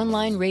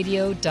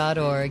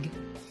UnityOnlineRadio.org.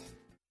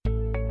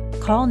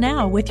 Call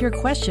now with your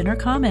question or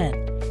comment.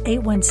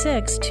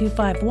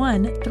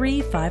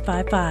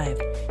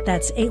 816-251-3555.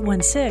 That's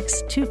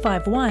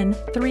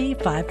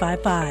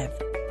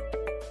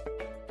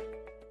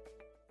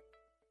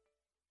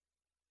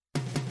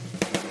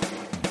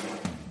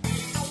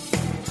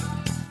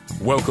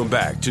Welcome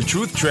back to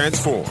Truth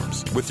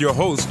Transforms with your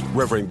host,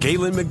 Reverend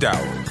Galen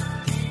McDowell.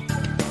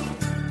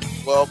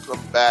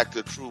 Welcome back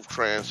to Truth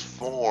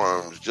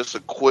Transforms. Just a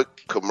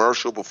quick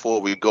commercial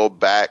before we go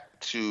back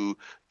to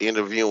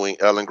interviewing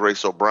Ellen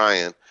Grace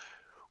O'Brien.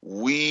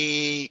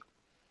 We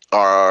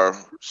are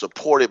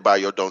supported by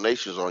your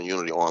donations on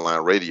Unity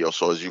Online Radio.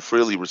 So as you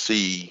freely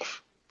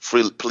receive,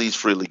 please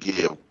freely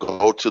give.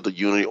 Go to the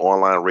Unity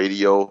Online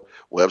Radio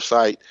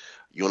website,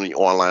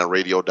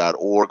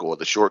 unityonlineradio.org, or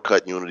the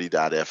shortcut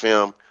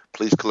unity.fm.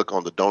 Please click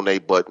on the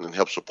donate button and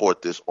help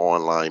support this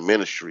online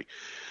ministry.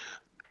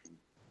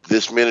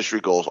 This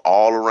ministry goes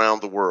all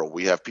around the world.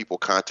 We have people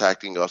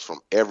contacting us from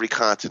every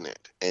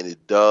continent, and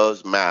it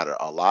does matter.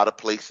 A lot of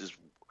people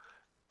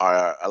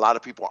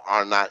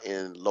are not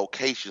in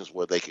locations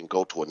where they can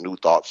go to a New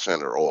Thought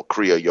Center or a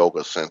Kriya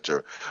Yoga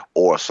Center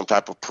or some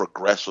type of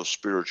progressive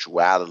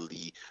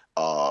spirituality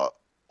or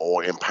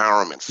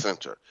empowerment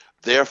center.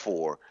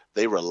 Therefore,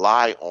 they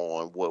rely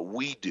on what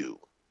we do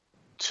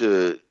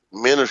to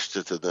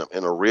minister to them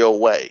in a real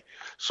way.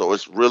 So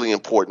it's really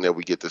important that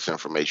we get this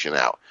information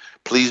out.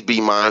 Please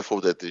be mindful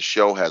that this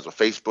show has a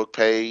Facebook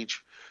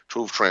page,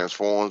 Truth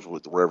Transforms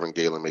with Reverend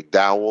Galen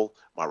McDowell.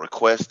 My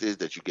request is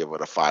that you give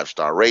it a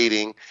 5-star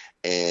rating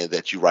and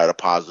that you write a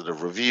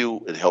positive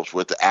review. It helps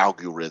with the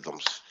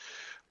algorithms.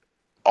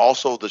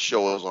 Also, the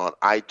show is on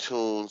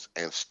iTunes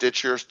and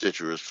Stitcher.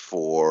 Stitcher is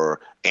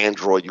for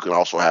Android. You can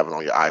also have it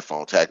on your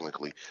iPhone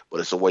technically, but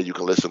it's a way you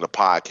can listen to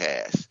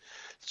podcasts.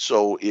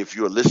 So if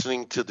you're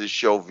listening to this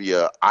show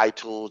via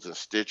iTunes and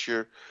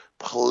Stitcher,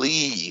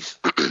 please,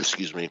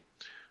 excuse me,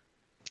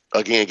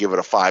 again, give it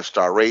a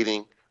 5-star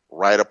rating,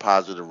 write a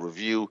positive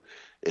review.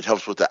 It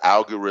helps with the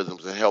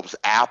algorithms. It helps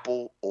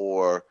Apple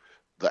or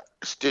the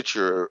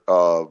Stitcher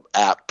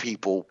app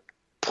people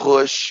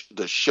push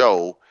the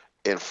show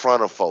in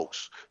front of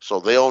folks so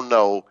they'll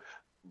know,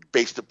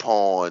 based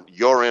upon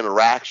your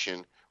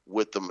interaction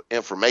with the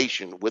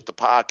information with the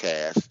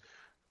podcast,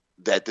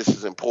 that this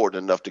is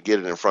important enough to get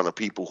it in front of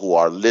people who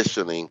are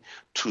listening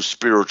to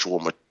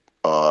spiritual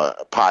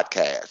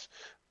podcasts.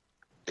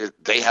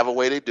 They have a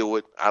way they do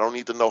it. I don't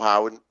need to know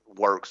how it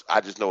works. I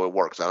just know it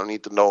works. I don't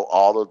need to know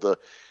all of the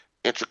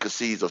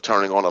intricacies of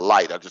turning on a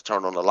light. I just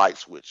turn on the light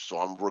switch. So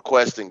I'm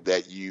requesting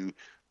that you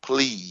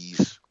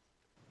please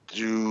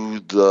do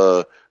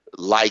the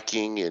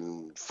liking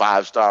and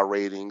 5-star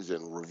ratings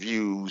and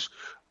reviews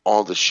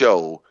on the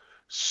show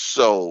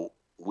so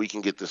we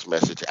can get this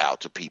message out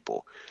to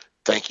people.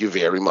 Thank you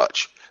very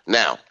much.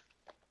 Now,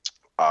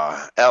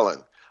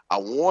 Ellen, I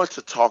want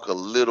to talk a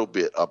little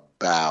bit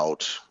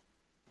about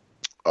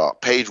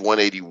page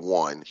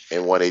 181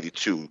 and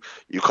 182.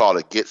 You call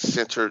it Get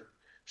Centered,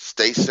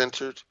 Stay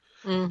Centered.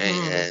 Mm-hmm.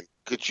 And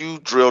could you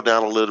drill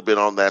down a little bit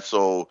on that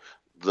so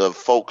the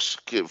folks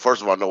can,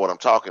 first of all, know what I'm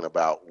talking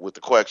about with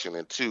the question,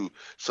 and two,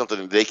 something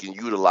that they can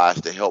utilize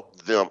to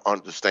help them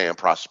understand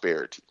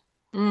prosperity?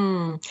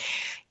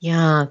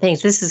 Yeah,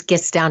 thanks. This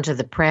gets down to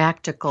the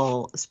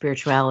practical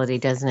spirituality,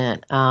 doesn't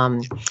it?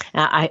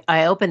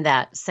 I opened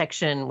that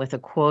section with a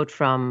quote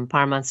from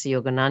Paramahansa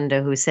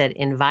Yogananda, who said,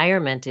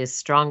 "Environment is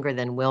stronger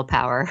than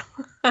willpower,"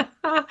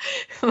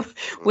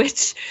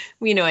 which,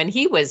 and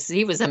he was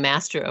a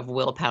master of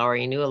willpower.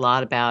 He knew a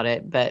lot about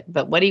it. But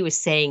what he was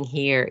saying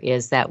here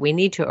is that we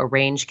need to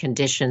arrange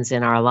conditions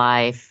in our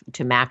life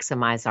to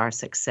maximize our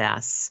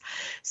success.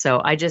 So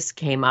I just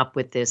came up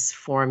with this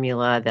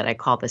formula that I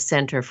call the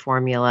center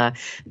formula,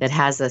 that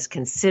has us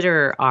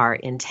consider our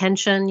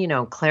intention,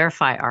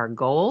 clarify our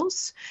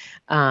goals,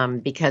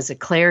 because a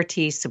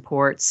clarity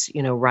supports,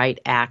 right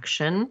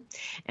action.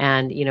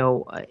 And,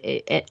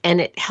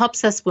 and it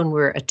helps us when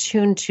we're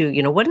attuned to,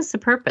 what is the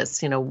purpose?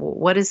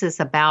 What is this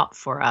about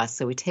for us?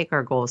 So we take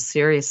our goals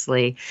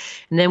seriously,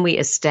 and then we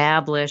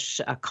establish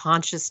a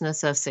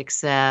consciousness of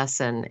success.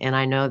 And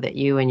I know that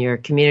you and your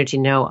community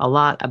know a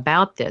lot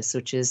about this,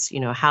 which is,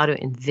 how to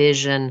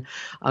envision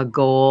a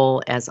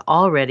goal as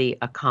already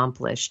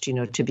accomplished,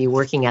 to be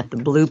working at the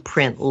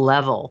blueprint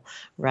level,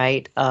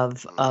 right,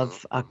 of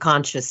a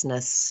consciousness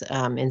us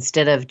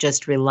instead of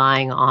just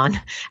relying on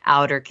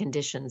outer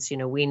conditions.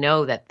 We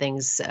know that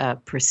things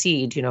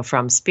proceed,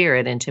 from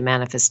spirit into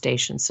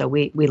manifestation. So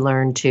we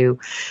learn to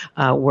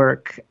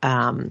work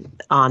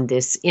on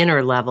this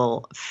inner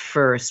level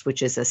first,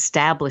 which is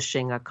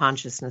establishing a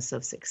consciousness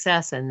of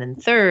success. And then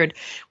third,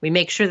 we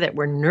make sure that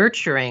we're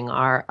nurturing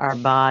our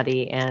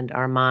body and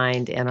our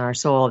mind and our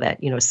soul, that,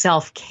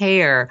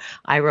 self-care,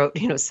 I wrote,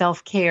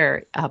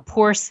 self-care,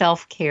 poor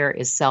self-care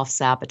is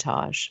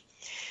self-sabotage.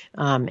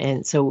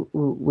 And so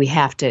we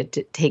have to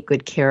take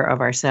good care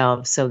of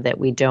ourselves so that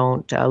we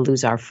don't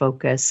lose our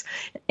focus,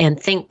 and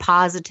think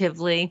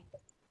positively.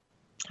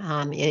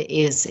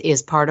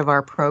 Is part of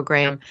our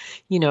program.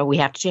 We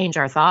have to change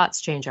our thoughts,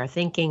 change our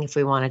thinking if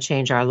we want to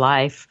change our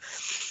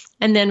life.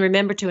 And then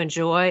remember to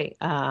enjoy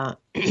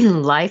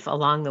life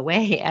along the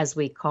way as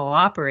we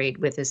cooperate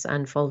with this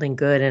unfolding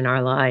good in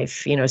our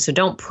life. So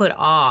don't put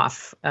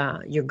off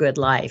your good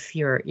life,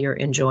 your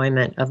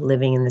enjoyment of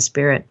living in the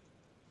spirit.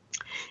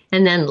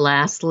 And then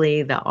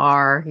lastly, the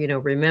R,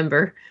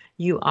 remember,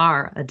 you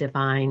are a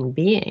divine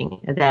being,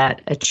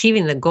 that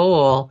achieving the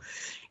goal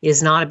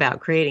is not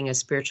about creating a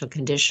spiritual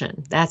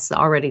condition. That's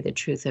already the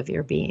truth of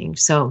your being.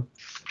 So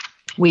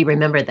we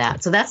remember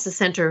that. So that's the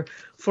center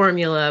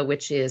formula,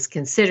 which is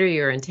consider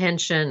your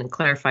intention and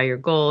clarify your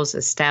goals,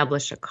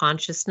 establish a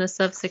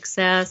consciousness of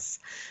success,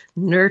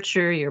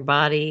 nurture your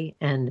body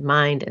and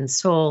mind and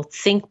soul,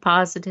 think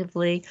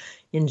positively,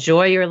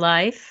 enjoy your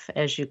life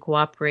as you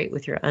cooperate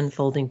with your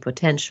unfolding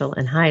potential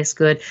and highest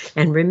good,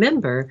 and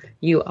remember,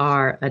 you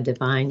are a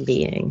divine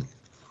being.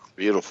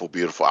 Beautiful,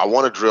 beautiful. I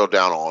want to drill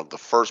down on the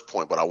first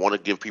point, but I want to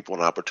give people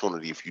an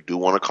opportunity, if you do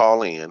want to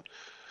call in,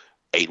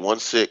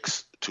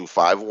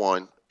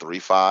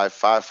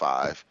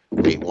 816-251-3555,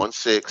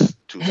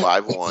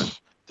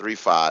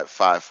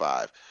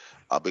 816-251-3555,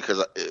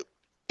 because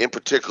in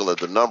particular,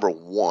 the number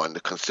one, to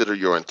consider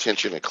your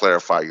intention and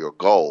clarify your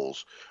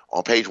goals,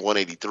 on page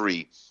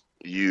 183,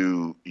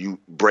 you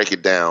break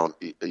it down,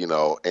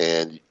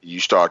 and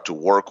you start to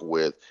work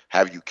with,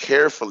 have I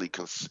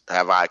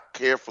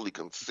carefully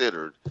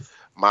considered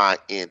my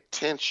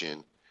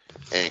intention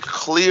and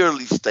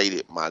clearly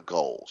stated my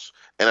goals?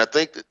 And I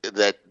think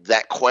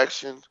that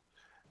question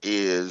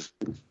is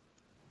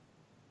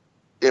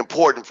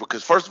important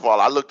because, first of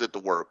all, I looked at the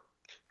word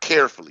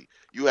carefully.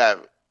 You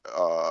have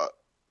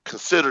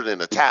considered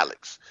in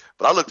italics,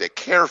 but I looked at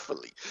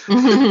carefully.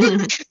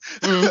 Mm-hmm.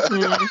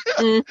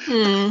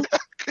 Mm-hmm.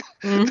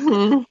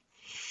 Mm-hmm.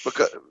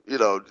 Because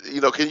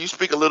can you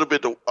speak a little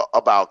bit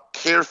about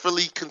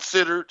carefully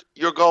considered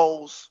your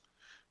goals?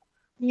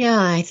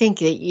 Yeah, I think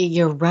that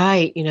you're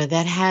right.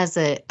 That has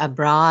a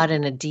broad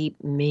and a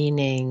deep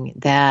meaning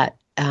that,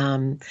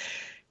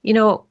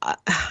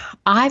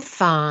 I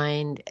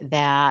find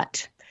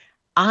that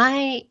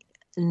I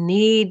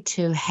need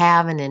to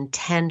have an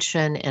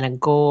intention and a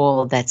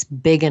goal that's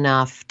big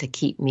enough to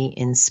keep me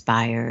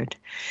inspired.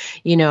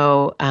 As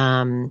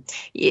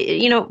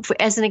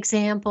an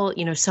example,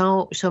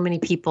 so many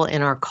people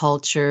in our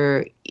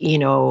culture,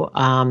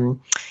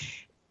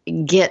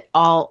 get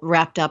all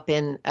wrapped up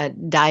in a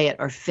diet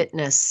or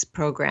fitness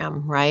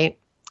program, right?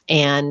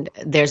 And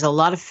there's a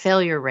lot of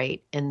failure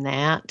rate in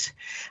that.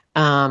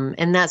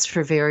 And that's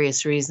for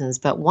various reasons.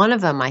 But one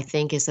of them, I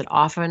think, is that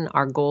often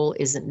our goal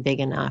isn't big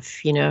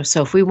enough,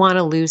 So if we want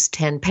to lose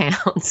 10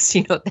 pounds,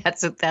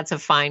 that's a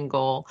fine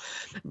goal.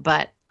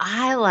 But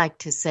I like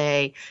to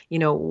say,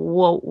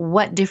 well,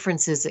 what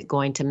difference is it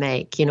going to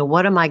make?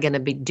 What am I going to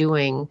be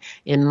doing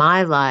in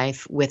my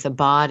life with a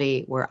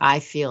body where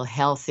I feel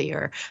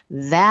healthier?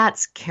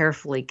 That's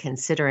carefully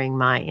considering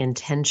my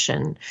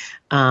intention,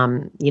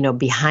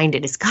 behind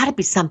it. It's got to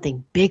be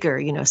something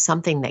bigger,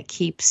 something that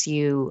keeps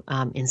you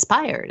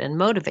inspired and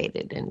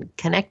motivated and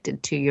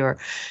connected to your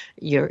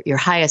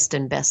highest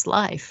and best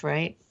life,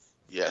 right?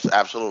 Yes,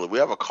 absolutely. We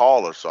have a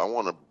caller, so I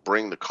want to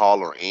bring the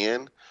caller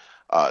in.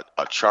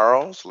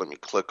 Charles, let me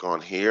click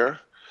on here.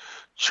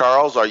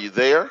 Charles, are you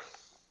there?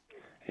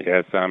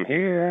 Yes, I'm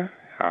here.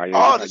 How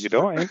you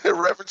doing?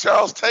 Reverend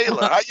Charles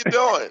Taylor, how you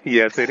doing?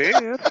 Yes, it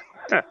is.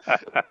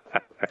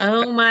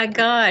 Oh my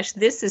gosh,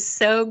 this is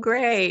so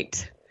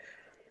great.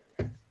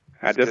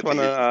 I just want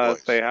to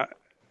say, I'm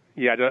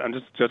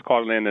just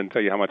calling in and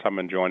tell you how much I'm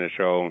enjoying the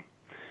show.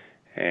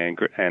 And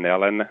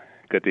Ellen,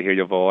 good to hear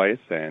your voice,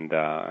 and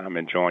I'm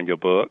enjoying your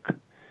book.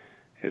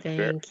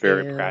 It's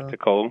very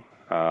practical.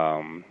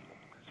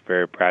 It's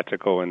very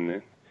practical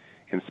and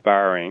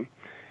inspiring.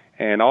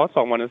 And also,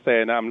 I want to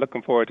say, and I'm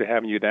looking forward to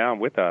having you down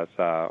with us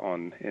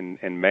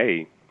in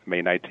May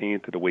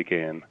 19th to the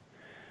weekend.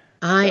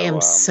 I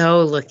am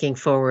so looking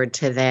forward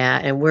to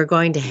that, and we're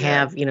going to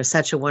have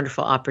such a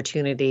wonderful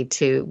opportunity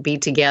to be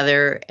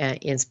together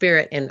in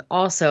spirit, and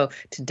also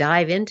to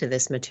dive into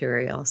this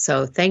material.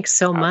 So, thanks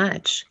so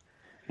much.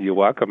 You're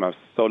welcome. I'm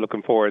so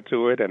looking forward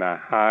to it, and I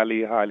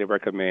highly, highly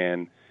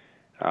recommend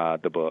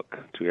the book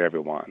to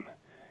everyone.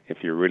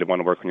 If you really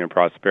want to work on your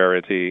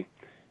prosperity,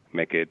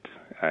 make it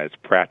as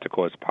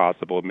practical as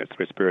possible, mixed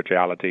with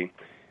spirituality,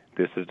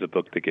 this is the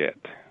book to get.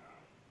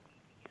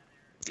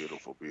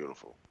 Beautiful,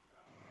 beautiful.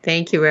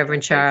 Thank you,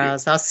 Reverend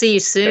Charles. I'll see you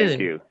soon.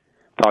 Thank you.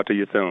 Talk to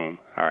you soon.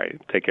 All right.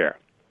 Take care.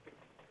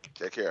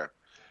 Take care.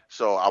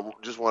 So I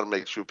just want to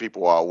make sure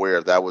people are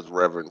aware that was the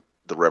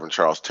Reverend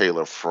Charles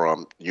Taylor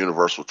from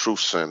Universal Truth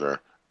Center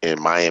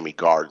in Miami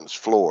Gardens,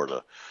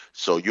 Florida.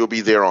 So you'll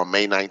be there on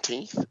May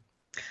 19th?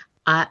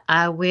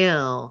 I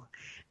will.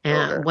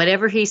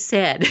 Whatever he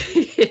said,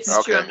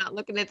 it's true. I'm not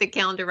looking at the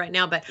calendar right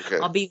now, but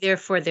I'll be there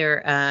for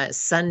their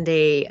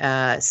Sunday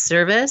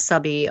service. I'll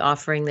be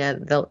offering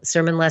the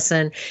sermon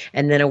lesson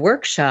and then a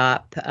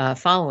workshop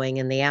following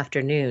in the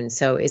afternoon.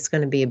 So it's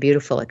going to be a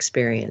beautiful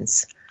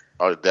experience.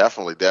 Oh,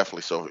 definitely.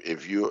 So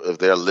if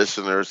there are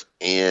listeners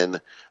in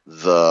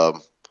the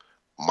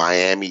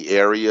Miami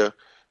area,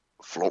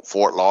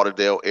 Fort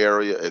Lauderdale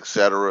area,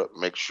 etc.,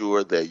 make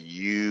sure that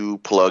you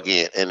plug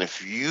in. And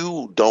if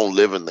you don't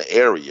live in the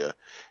area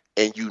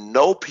and you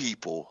know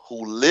people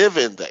who live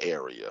in the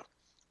area,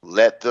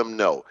 let them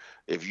know.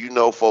 If you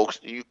know folks,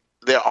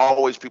 there are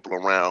always people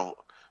around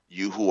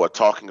you who are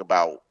talking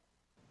about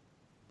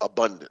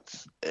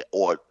abundance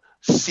or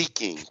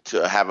seeking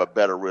to have a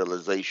better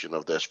realization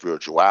of their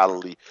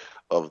spirituality,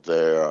 of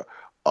their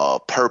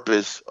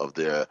purpose, of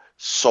their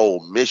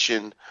soul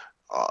mission,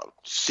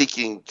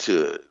 seeking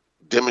to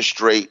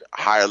demonstrate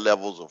higher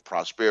levels of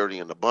prosperity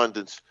and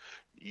abundance.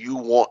 You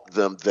want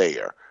them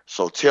there.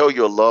 So tell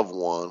your loved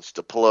ones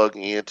to plug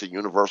into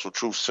Universal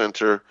Truth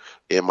Center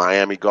in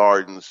Miami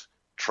Gardens.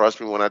 Trust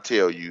me when I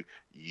tell you,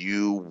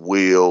 you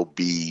will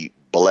be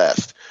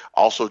blessed.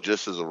 Also,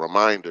 just as a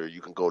reminder, you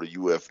can go to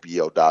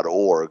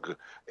ufbo.org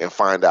and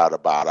find out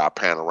about our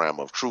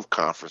Panorama of Truth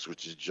Conference,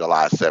 which is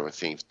July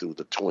 17th through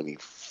the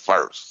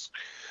 21st.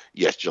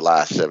 Yes,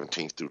 July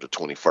 17th through the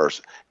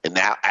 21st. And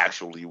that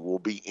actually will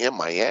be in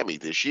Miami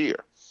this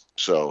year.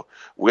 So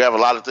we have a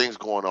lot of things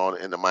going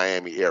on in the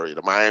Miami area.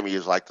 The Miami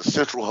is like the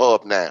central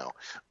hub now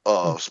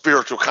of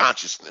spiritual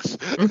consciousness.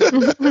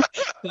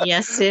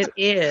 Yes, it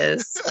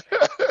is.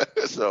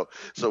 So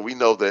we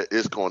know that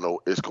it's going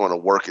to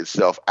work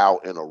itself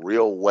out in a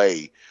real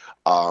way.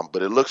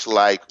 But it looks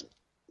like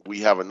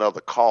we have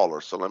another caller.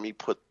 So let me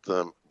put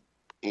them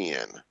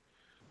in.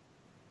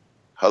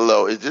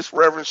 Hello, is this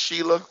Reverend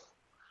Sheila?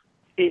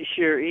 It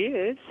sure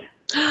is.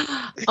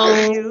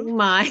 Oh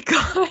my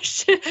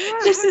gosh,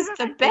 this is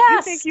the best. Did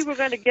you think you were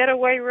going to get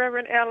away,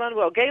 Reverend Ellen?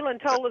 Well, Galen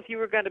told us you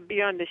were going to be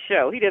on the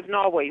show. He doesn't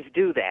always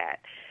do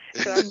that.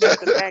 So I've got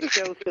the back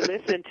shows to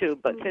listen to.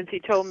 But since he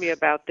told me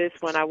about this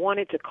one, I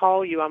wanted to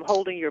call you. I'm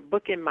holding your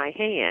book in my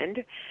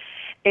hand.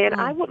 And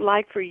I would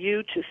like for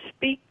you to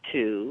speak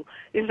to,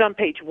 this is on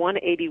page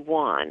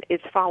 181.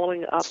 It's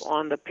following up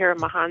on the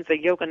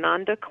Paramahansa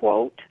Yogananda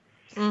quote.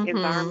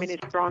 Environment is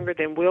stronger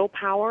than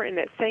willpower. In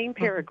that same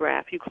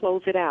paragraph, you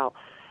close it out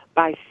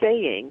by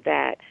saying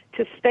that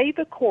to stay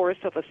the course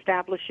of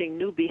establishing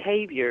new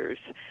behaviors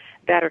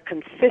that are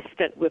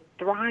consistent with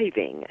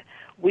thriving,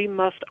 we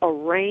must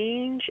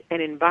arrange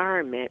an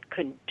environment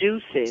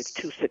conducive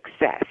to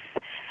success.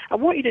 I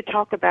want you to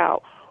talk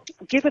about,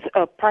 give us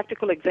a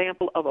practical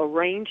example of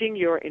arranging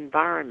your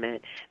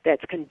environment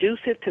that's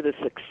conducive to the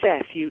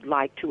success you'd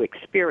like to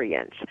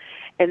experience.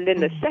 And then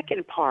the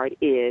second part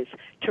is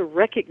to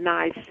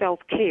recognize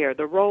self-care,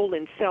 the role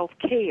in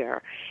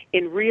self-care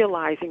in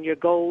realizing your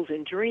goals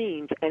and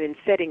dreams and in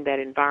setting that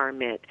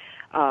environment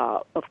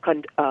of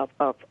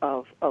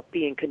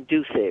being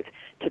conducive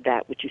to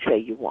that which you say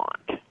you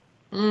want.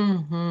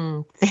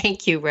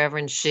 Thank you,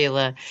 Reverend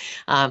Sheila.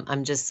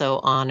 I'm just so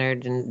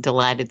honored and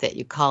delighted that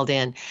you called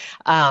in.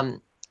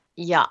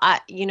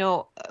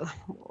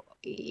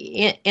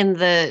 In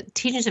the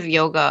teachings of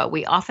yoga,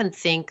 we often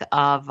think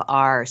of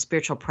our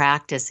spiritual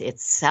practice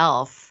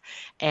itself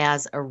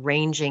as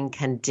arranging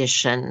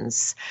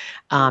conditions,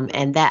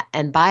 and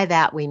by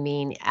that we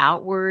mean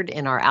outward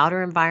in our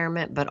outer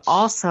environment, but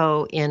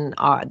also in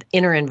our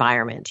inner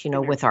environment.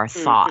 With our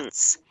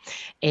thoughts.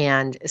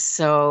 And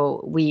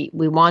so we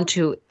want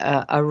to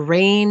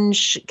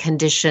arrange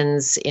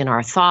conditions in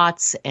our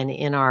thoughts and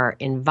in our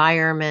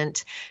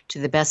environment to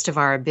the best of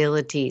our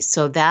ability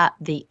so that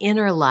the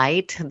inner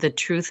light, the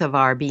truth of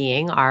our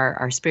being,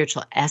 our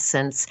spiritual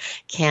essence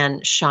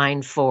can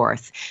shine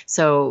forth.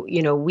 So,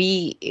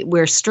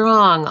 we're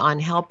strong on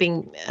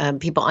helping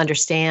people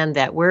understand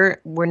that we're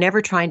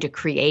never trying to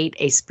create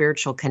a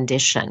spiritual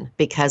condition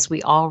because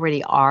we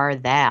already are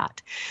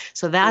that.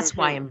 So that's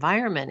why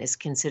environment is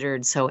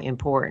considered so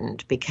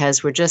important,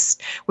 because we're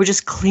just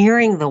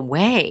clearing the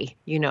way.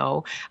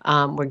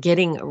 We're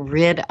getting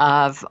rid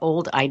of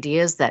old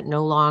ideas that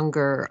no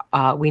longer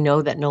we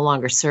know that no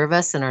longer serve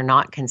us and are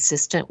not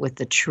consistent with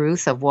the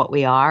truth of what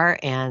we are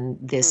and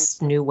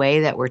this new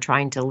way that we're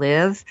trying to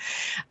live.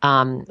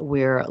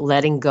 We're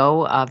letting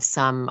go of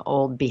some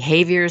old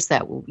behaviors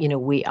that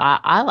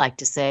I like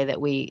to say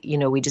that we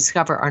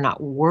discover are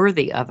not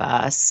worthy of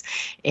us,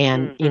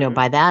 and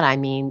by that I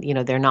mean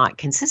they're not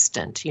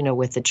consistent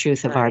with the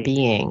truth of our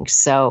being. being.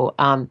 So,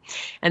 and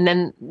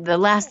then the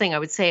last thing I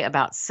would say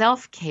about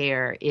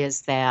self-care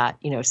is that,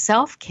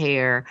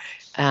 self-care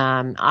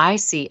I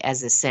see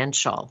as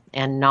essential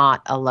and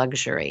not a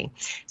luxury.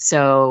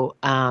 So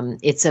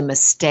it's a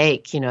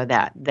mistake,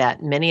 that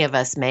many of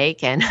us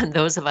make, and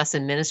those of us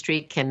in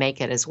ministry can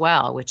make it as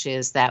well, which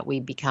is that we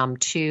become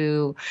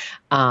too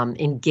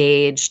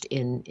engaged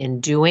in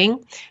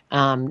doing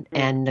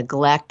and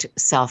neglect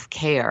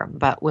self-care.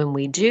 But when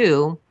we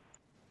do,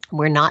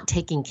 we're not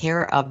taking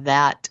care of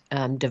that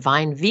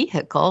divine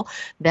vehicle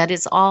that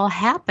is all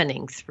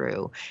happening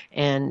through.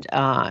 And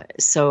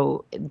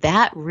so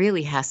that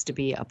really has to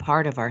be a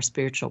part of our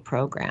spiritual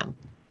program.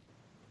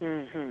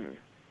 Mm-hmm.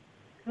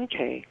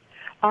 Okay.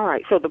 All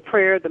right. So the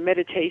prayer, the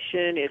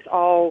meditation, is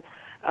all,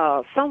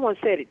 someone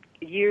said it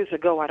years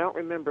ago, I don't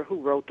remember who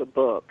wrote the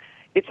book.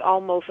 It's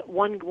almost,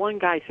 one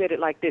guy said it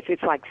like this,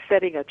 it's like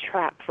setting a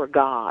trap for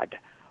God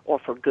or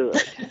for good.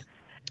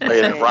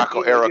 And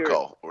Rocco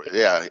Errico.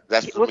 Yeah,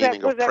 that's the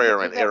meaning of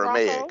prayer in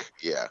Aramaic. Rocco?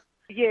 Yeah.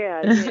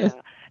 Yeah.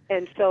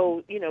 And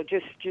so,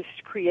 just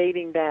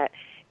creating that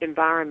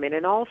environment,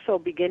 and also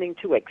beginning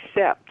to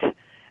accept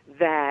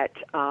that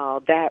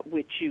that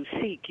which you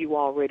seek, you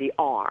already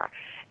are.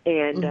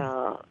 And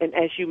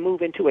as you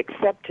move into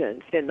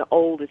acceptance, then the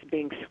old is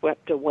being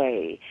swept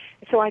away.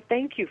 So I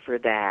thank you for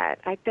that.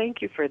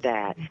 Thank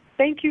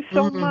you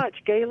so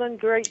much, Galen.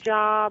 Great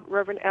job.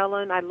 Reverend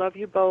Ellen, I love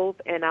you both,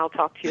 and I'll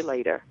talk to you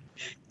later.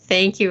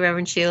 Thank you,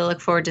 Reverend Sheila.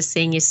 Look forward to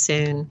seeing you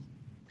soon.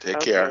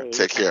 Take care.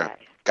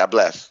 God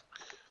bless.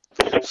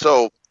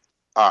 So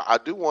I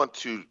do want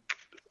to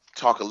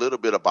talk a little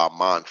bit about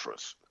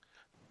mantras,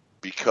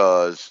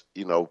 because,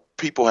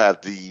 people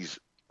have these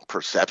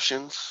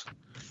perceptions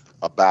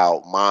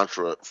about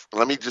mantra.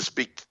 Let me just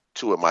speak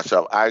to it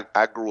myself.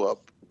 I grew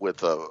up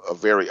with a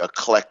very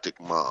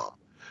eclectic mom.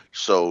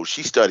 So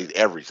she studied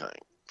everything.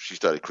 She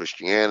studied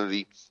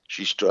Christianity.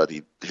 She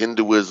studied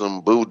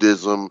Hinduism,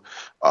 Buddhism,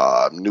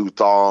 New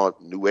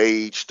Thought, New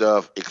Age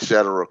stuff,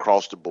 etc.,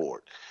 across the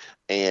board.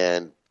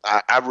 And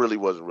I really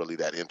wasn't really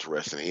that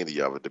interested in any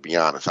of it, to be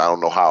honest. I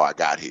don't know how I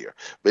got here.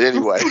 But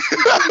anyway.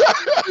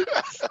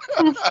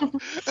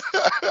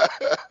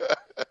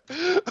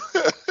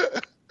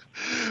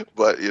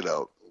 But,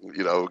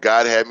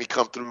 God had me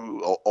come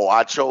through, or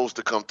I chose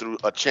to come through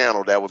a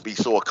channel that would be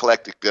so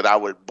eclectic that I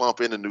would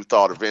bump into New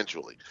Thought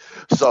eventually.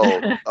 So,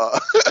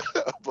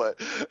 but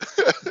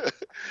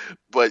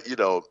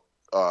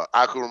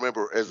I can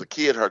remember as a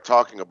kid her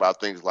talking about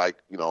things like,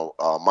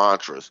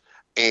 mantras,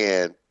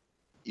 and,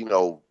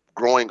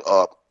 growing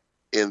up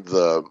in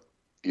the,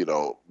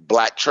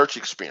 Black church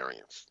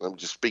experience. Let me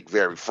just speak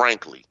very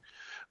frankly.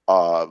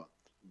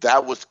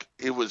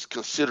 It was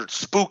considered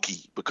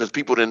spooky because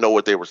people didn't know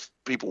what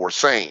people were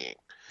saying.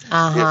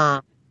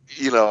 And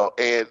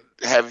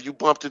have you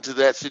bumped into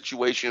that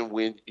situation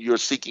when you're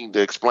seeking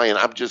to explain?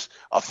 I'm just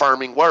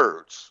affirming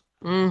words.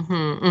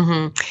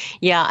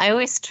 Yeah, I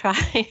always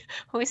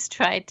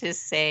try to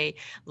say,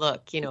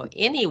 look,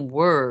 any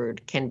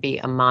word can be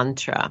a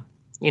mantra.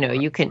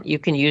 You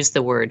can use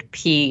the word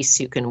peace,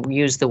 you can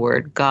use the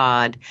word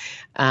God,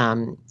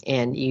 and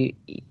in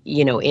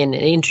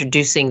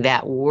introducing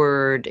that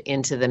word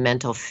into the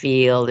mental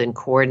field and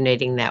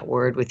coordinating that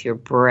word with your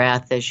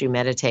breath as you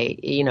meditate,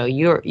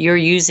 you're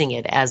using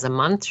it as a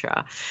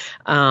mantra,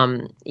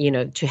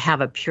 to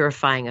have a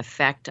purifying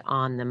effect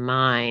on the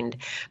mind.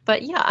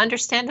 But yeah,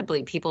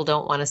 understandably, people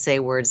don't want to say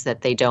words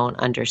that they don't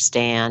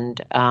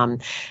understand.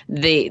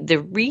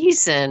 The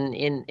reason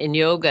in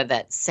yoga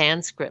that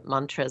Sanskrit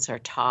mantras are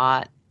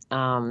taught,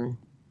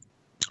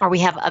 or we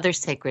have other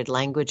sacred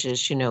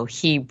languages,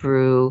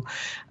 Hebrew,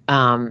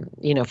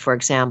 for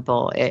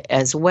example,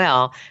 as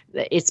well.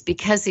 It's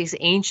because these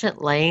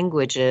ancient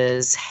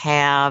languages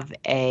have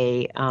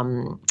a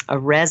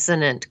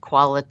resonant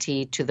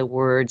quality to the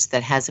words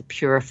that has a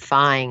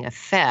purifying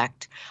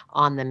effect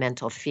on the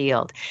mental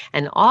field.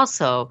 And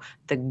also,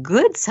 the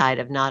good side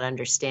of not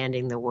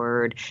understanding the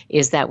word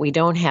is that we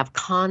don't have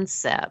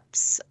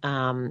concepts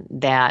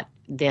that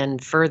then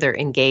further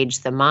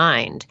engage the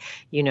mind.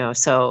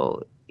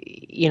 So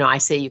I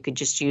say you could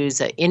just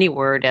use any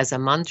word as a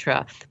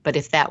mantra, but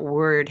if that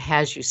word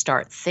has you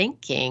start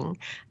thinking,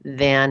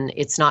 then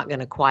it's not going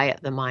to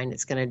quiet the mind.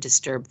 It's going to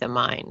disturb the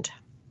mind.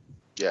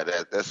 Yeah,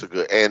 that's a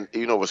good. And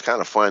what's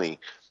kind of funny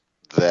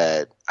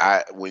that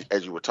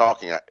as you were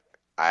talking,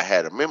 I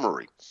had a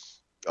memory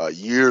many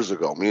years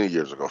ago,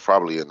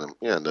 probably in the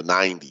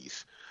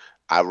 90s.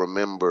 I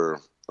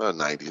remember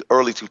 90s,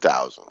 early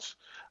 2000s.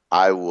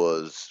 I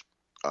was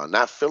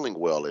not feeling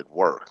well at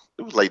work.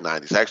 It was late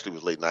 90s. Actually, it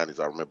was late 90s.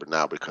 I remember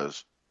now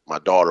because my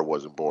daughter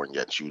wasn't born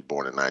yet. She was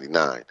born in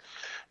 99.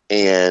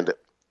 And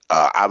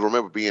I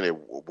remember being at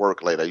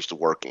work late. I used to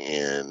work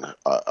in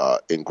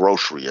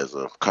grocery as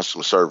a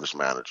customer service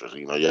manager. So,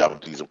 you have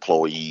these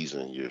employees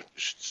and your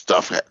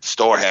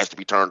store has to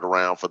be turned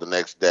around for the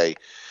next day.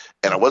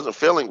 And I wasn't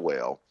feeling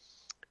well.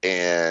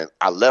 And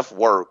I left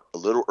work a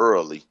little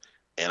early.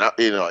 And,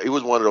 it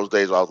was one of those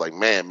days where I was like,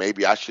 man,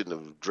 maybe I shouldn't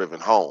have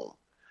driven home.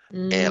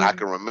 And I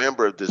can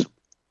remember this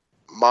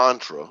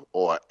mantra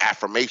or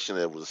affirmation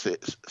that was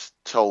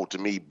told to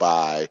me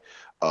by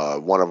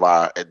one of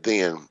our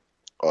then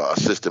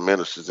assistant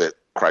ministers at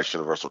Christ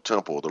Universal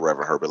Temple, the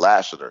Reverend Herbert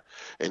Lassiter.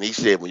 And he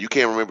said, when you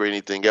can't remember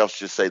anything else,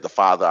 just say the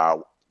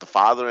Father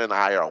and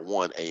I are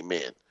one,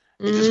 amen.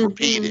 And just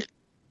repeat it.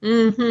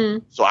 Mm-hmm.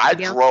 So I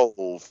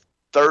drove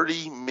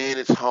 30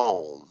 minutes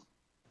home,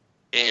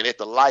 and at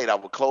the light, I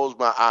would close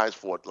my eyes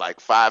for like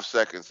 5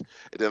 seconds,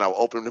 and then I would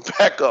open them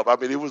back up. I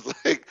mean, it was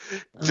like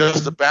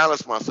just to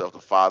balance myself. The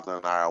Father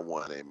and I are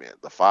one, amen.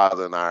 The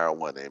Father and I are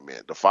one,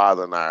 amen. The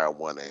Father and I are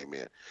one,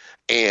 amen.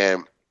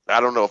 And I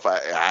don't know if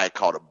I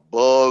caught a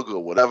bug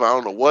or whatever. I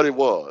don't know what it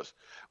was,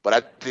 but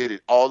I did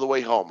it all the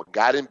way home. I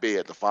got in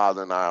bed. The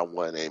Father and I are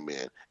one,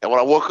 amen. And when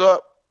I woke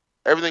up,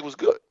 everything was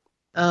good.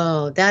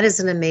 Oh, that is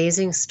an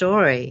amazing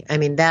story. I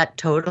mean, that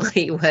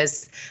totally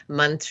was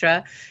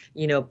mantra,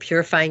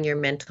 purifying your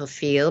mental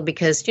field,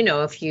 because,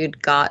 if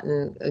you'd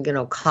gotten,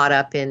 caught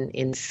up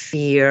in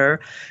fear,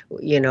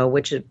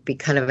 which would be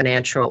kind of a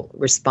natural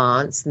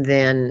response,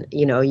 then,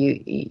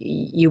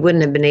 you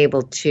wouldn't have been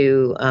able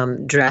to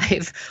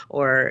drive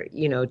or,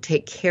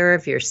 take care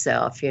of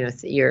yourself.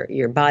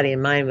 Your body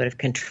and mind would have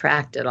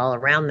contracted all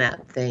around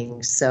that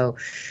thing. So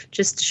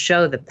just to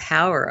show the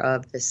power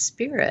of the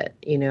Spirit,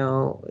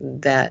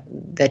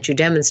 that you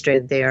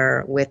demonstrated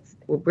there with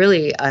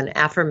really an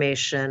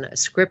affirmation, a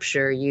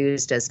scripture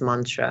used as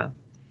mantra.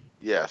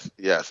 Yes.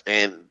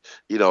 And,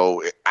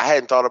 I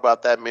hadn't thought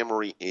about that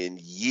memory in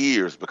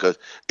years, because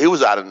it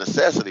was out of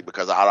necessity,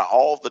 because out of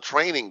all the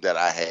training that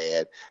I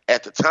had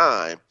at the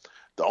time,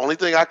 the only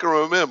thing I can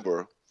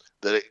remember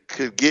that it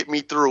could get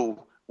me through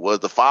was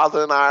the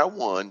Father and I are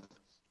one,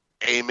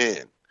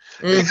 amen.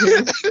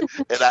 Mm-hmm.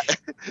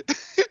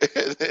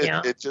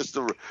 and just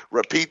to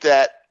repeat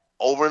that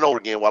over and over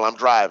again while I'm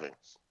driving.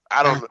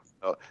 I don't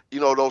know.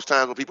 Those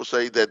times when people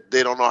say that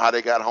they don't know how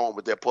they got home,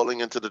 but they're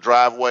pulling into the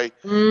driveway.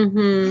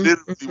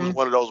 Literally was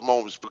one of those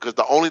moments, because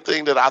the only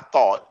thing that I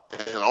thought,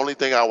 and the only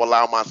thing I would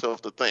allow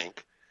myself to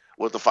think,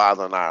 was the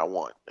Father and I are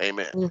one.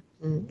 Amen.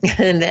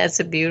 Mm-hmm. And that's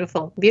a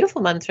beautiful,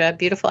 beautiful mantra,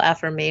 beautiful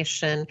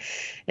affirmation.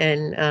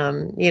 And,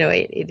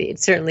 it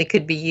certainly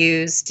could be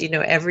used,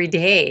 every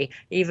day,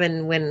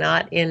 even when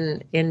not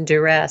in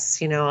duress.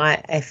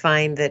 I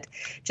find that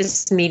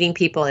just meeting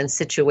people in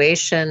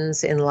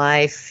situations in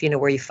life,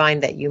 where you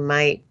find that you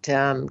might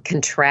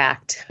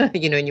contract,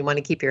 and you want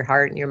to keep your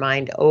heart and your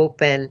mind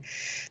open,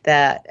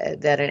 that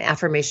an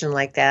affirmation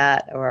like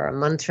that or a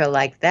mantra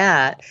like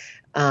that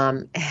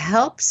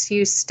helps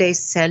you stay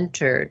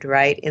centered,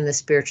 right, in the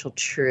spiritual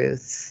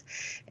truth,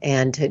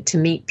 and to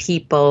meet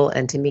people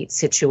and to meet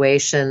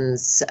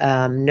situations,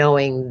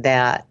 knowing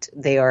that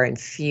they are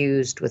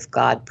infused with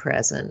God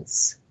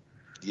presence.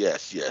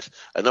 Yes.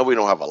 I know we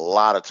don't have a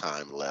lot of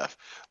time left,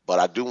 but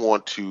I do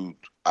want to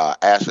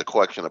ask a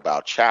question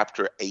about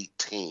chapter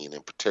 18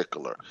 in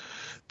particular,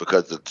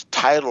 because the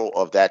title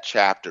of that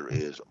chapter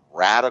is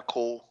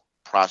Radical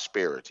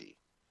Prosperity.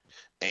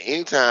 And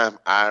anytime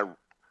I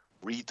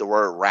read the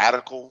word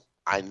radical,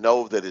 I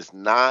know that it's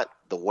not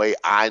the way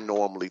I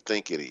normally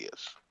think it is.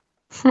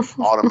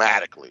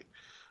 Automatically,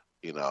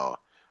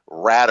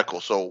 radical.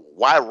 So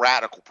why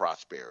radical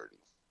prosperity?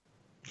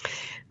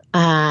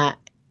 Well,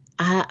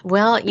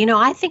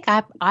 I think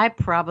I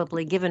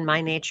probably, given my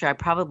nature, I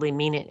probably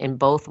mean it in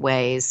both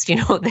ways,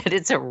 that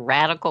it's a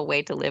radical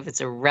way to live.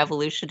 It's a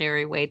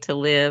revolutionary way to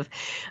live.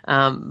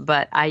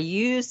 But I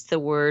use the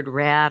word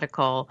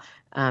radical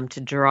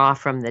to draw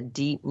from the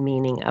deep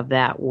meaning of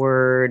that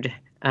word,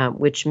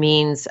 which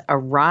means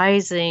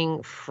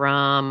arising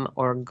from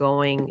or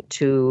going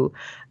to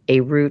a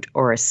root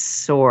or a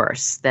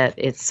source, that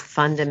it's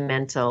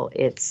fundamental,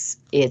 it's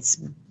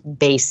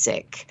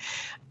basic.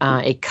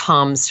 It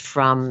comes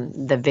from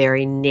the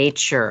very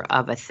nature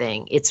of a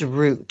thing, its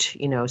root,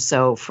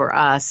 so for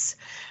us,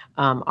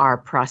 our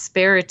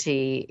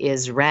prosperity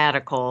is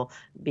radical,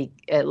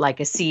 like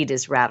a seed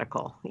is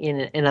radical.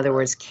 In other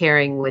words,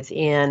 carrying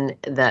within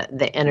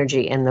the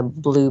energy and the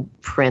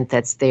blueprint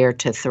that's there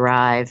to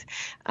thrive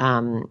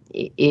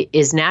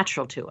is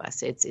natural to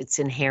us. It's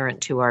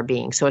inherent to our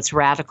being. So it's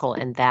radical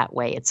in that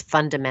way. It's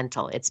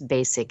fundamental. It's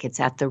basic. It's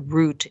at the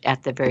root,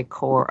 at the very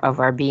core of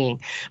our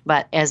being.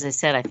 But as I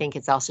said, I think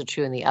it's also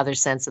true in the other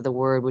sense of the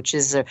word, which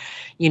is,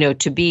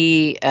 to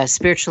be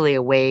spiritually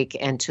awake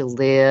and to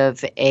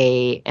live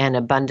an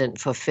abundant,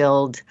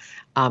 fulfilled,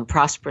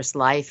 prosperous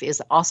life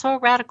is also a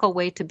radical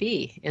way to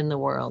be in the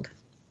world.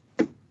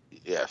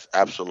 Yes,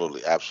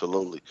 absolutely.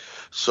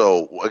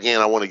 So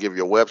again, I want to give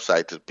your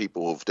website to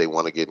people if they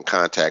want to get in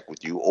contact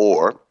with you,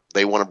 or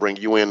they want to bring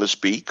you in to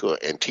speak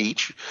and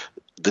teach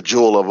the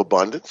Jewel of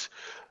Abundance.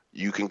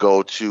 You can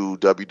go to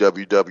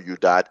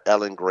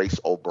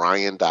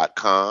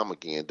www.ellengraceobrien.com.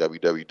 Again,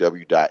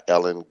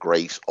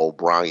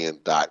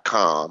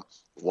 www.ellengraceobrien.com.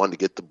 One, to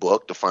get the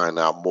book, to find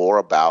out more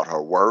about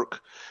her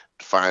work,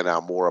 to find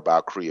out more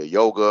about Kriya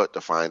Yoga, to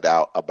find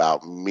out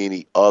about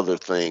many other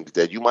things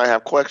that you might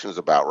have questions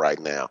about right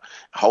now.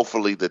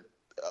 Hopefully that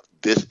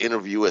this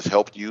interview has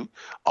helped you.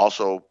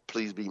 Also,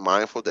 please be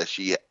mindful that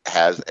she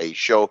has a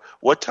show.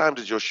 What time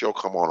does your show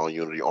come on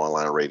Unity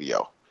Online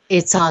Radio?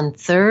 It's on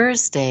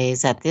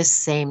Thursdays at this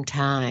same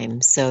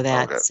time. So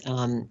that's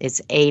it's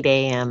 8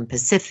 a.m.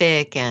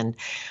 Pacific. And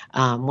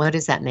what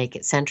does that make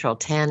it? Central,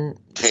 10?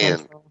 10.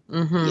 Central?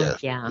 Mm-hmm.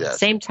 Yes, yeah. yes.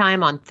 Same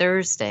time on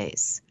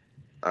Thursdays.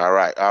 All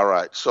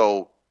right.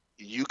 So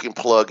you can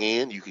plug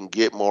in. You can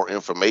get more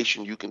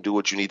information. You can do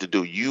what you need to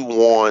do. You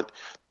want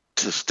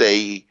to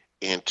stay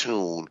in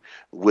tune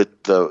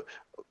with the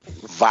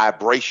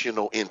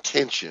vibrational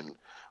intention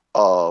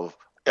of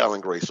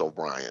Ellen Grace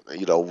O'Brien.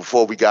 You know,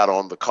 before we got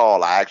on the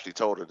call, I actually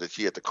told her that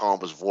she had the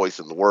calmest voice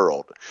in the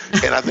world,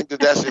 and I think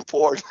that that's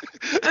important.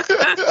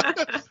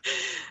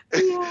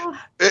 Yeah.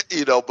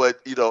 You know, but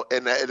you know,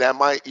 and that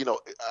might, you know,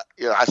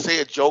 I say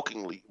it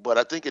jokingly, but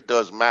I think it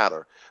does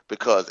matter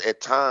because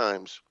at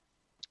times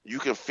you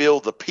can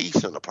feel the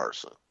peace in a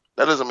person.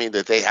 That doesn't mean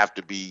that they have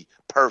to be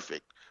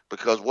perfect,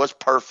 because what's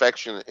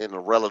perfection in a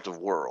relative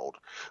world?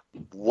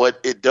 What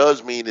it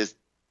does mean is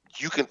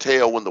you can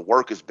tell when the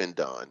work has been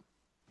done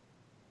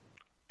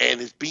and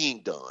is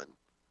being done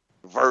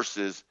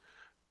versus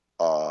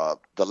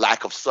the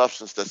lack of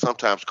substance that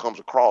sometimes comes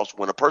across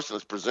when a person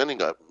is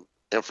presenting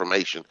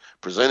information,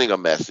 presenting a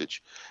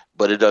message,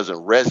 but it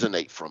doesn't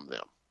resonate from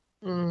them.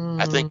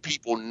 I think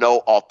people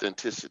know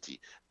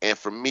authenticity. And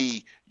for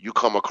me, you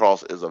come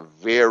across as a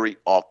very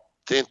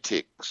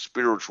authentic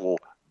spiritual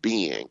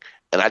being.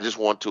 And I just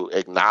want to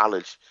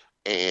acknowledge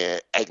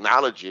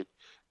it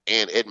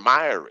and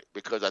admire it,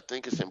 because I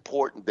think it's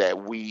important that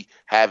we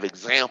have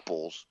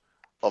examples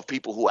of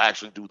people who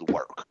actually do the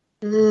work.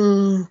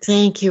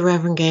 Thank you,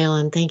 Reverend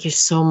Galen. Thank you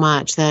so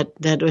much.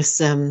 That was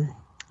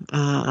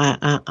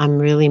I'm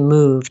really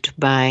moved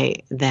by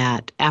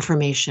that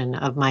affirmation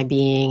of my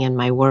being and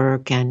my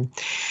work, and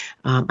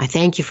I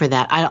thank you for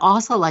that. I'd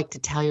also like to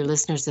tell your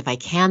listeners, if I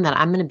can, that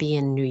I'm going to be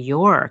in New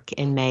York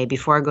in May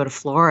before I go to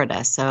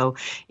Florida. So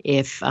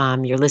if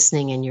you're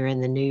listening and you're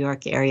in the New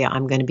York area,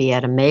 I'm going to be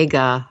at a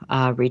mega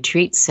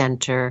retreat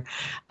center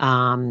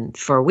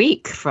for a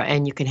week,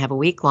 and you can have a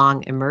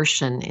week-long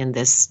immersion in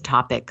this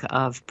topic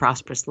of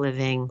prosperous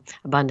living,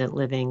 abundant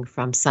living,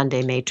 from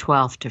Sunday, May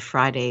 12th to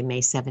Friday, May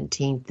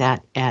 17th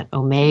at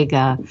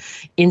Omega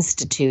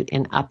Institute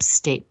in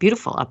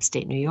beautiful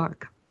upstate New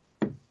York.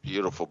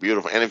 Beautiful,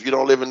 beautiful. And if you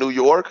don't live in New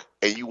York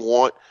and you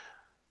want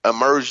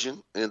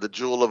immersion in the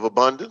jewel of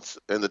abundance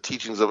and the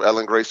teachings of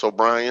Ellen Grace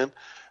O'Brien,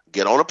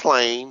 get on a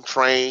plane,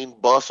 train,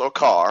 bus, or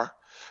car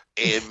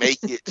and make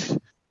it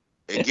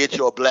and get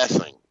your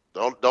blessing.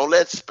 Don't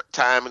let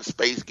time and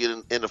space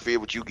interfere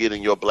with you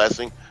getting your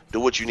blessing. Do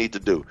what you need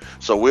to do.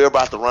 So we're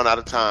about to run out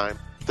of time.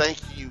 Thank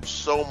you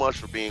so much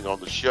for being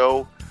on the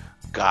show.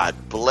 God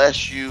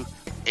bless you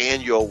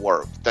and your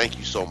work. Thank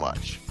you so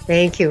much.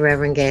 Thank you,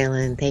 Reverend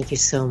Galen. Thank you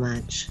so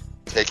much.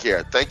 Take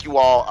care. Thank you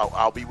all.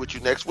 I'll be with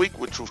you next week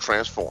with Truth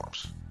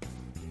Transforms.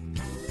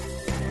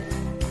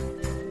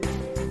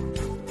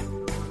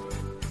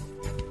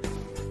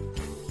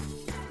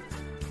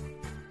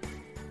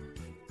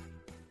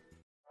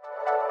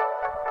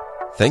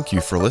 Thank you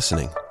for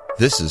listening.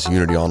 This is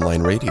Unity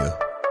Online Radio,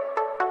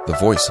 the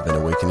voice of an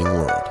awakening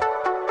world.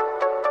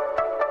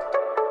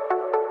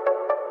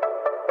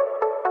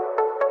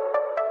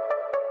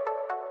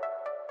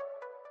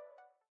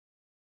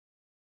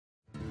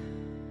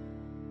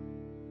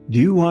 Do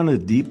you want to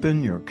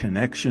deepen your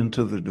connection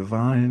to the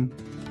divine,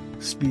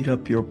 speed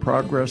up your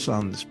progress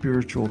on the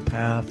spiritual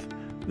path?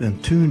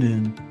 Then tune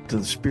in to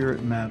the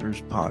Spirit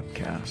Matters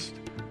podcast.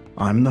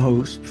 I'm the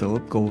host,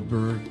 Philip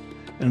Goldberg,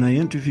 and I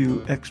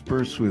interview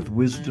experts with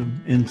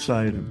wisdom,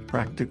 insight, and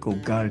practical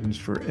guidance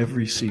for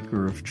every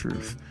seeker of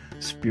truth.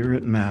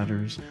 Spirit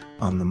Matters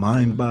on the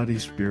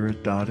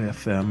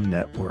MindBodySpirit.fm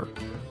network.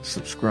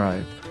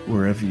 Subscribe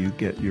wherever you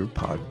get your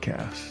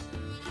podcasts.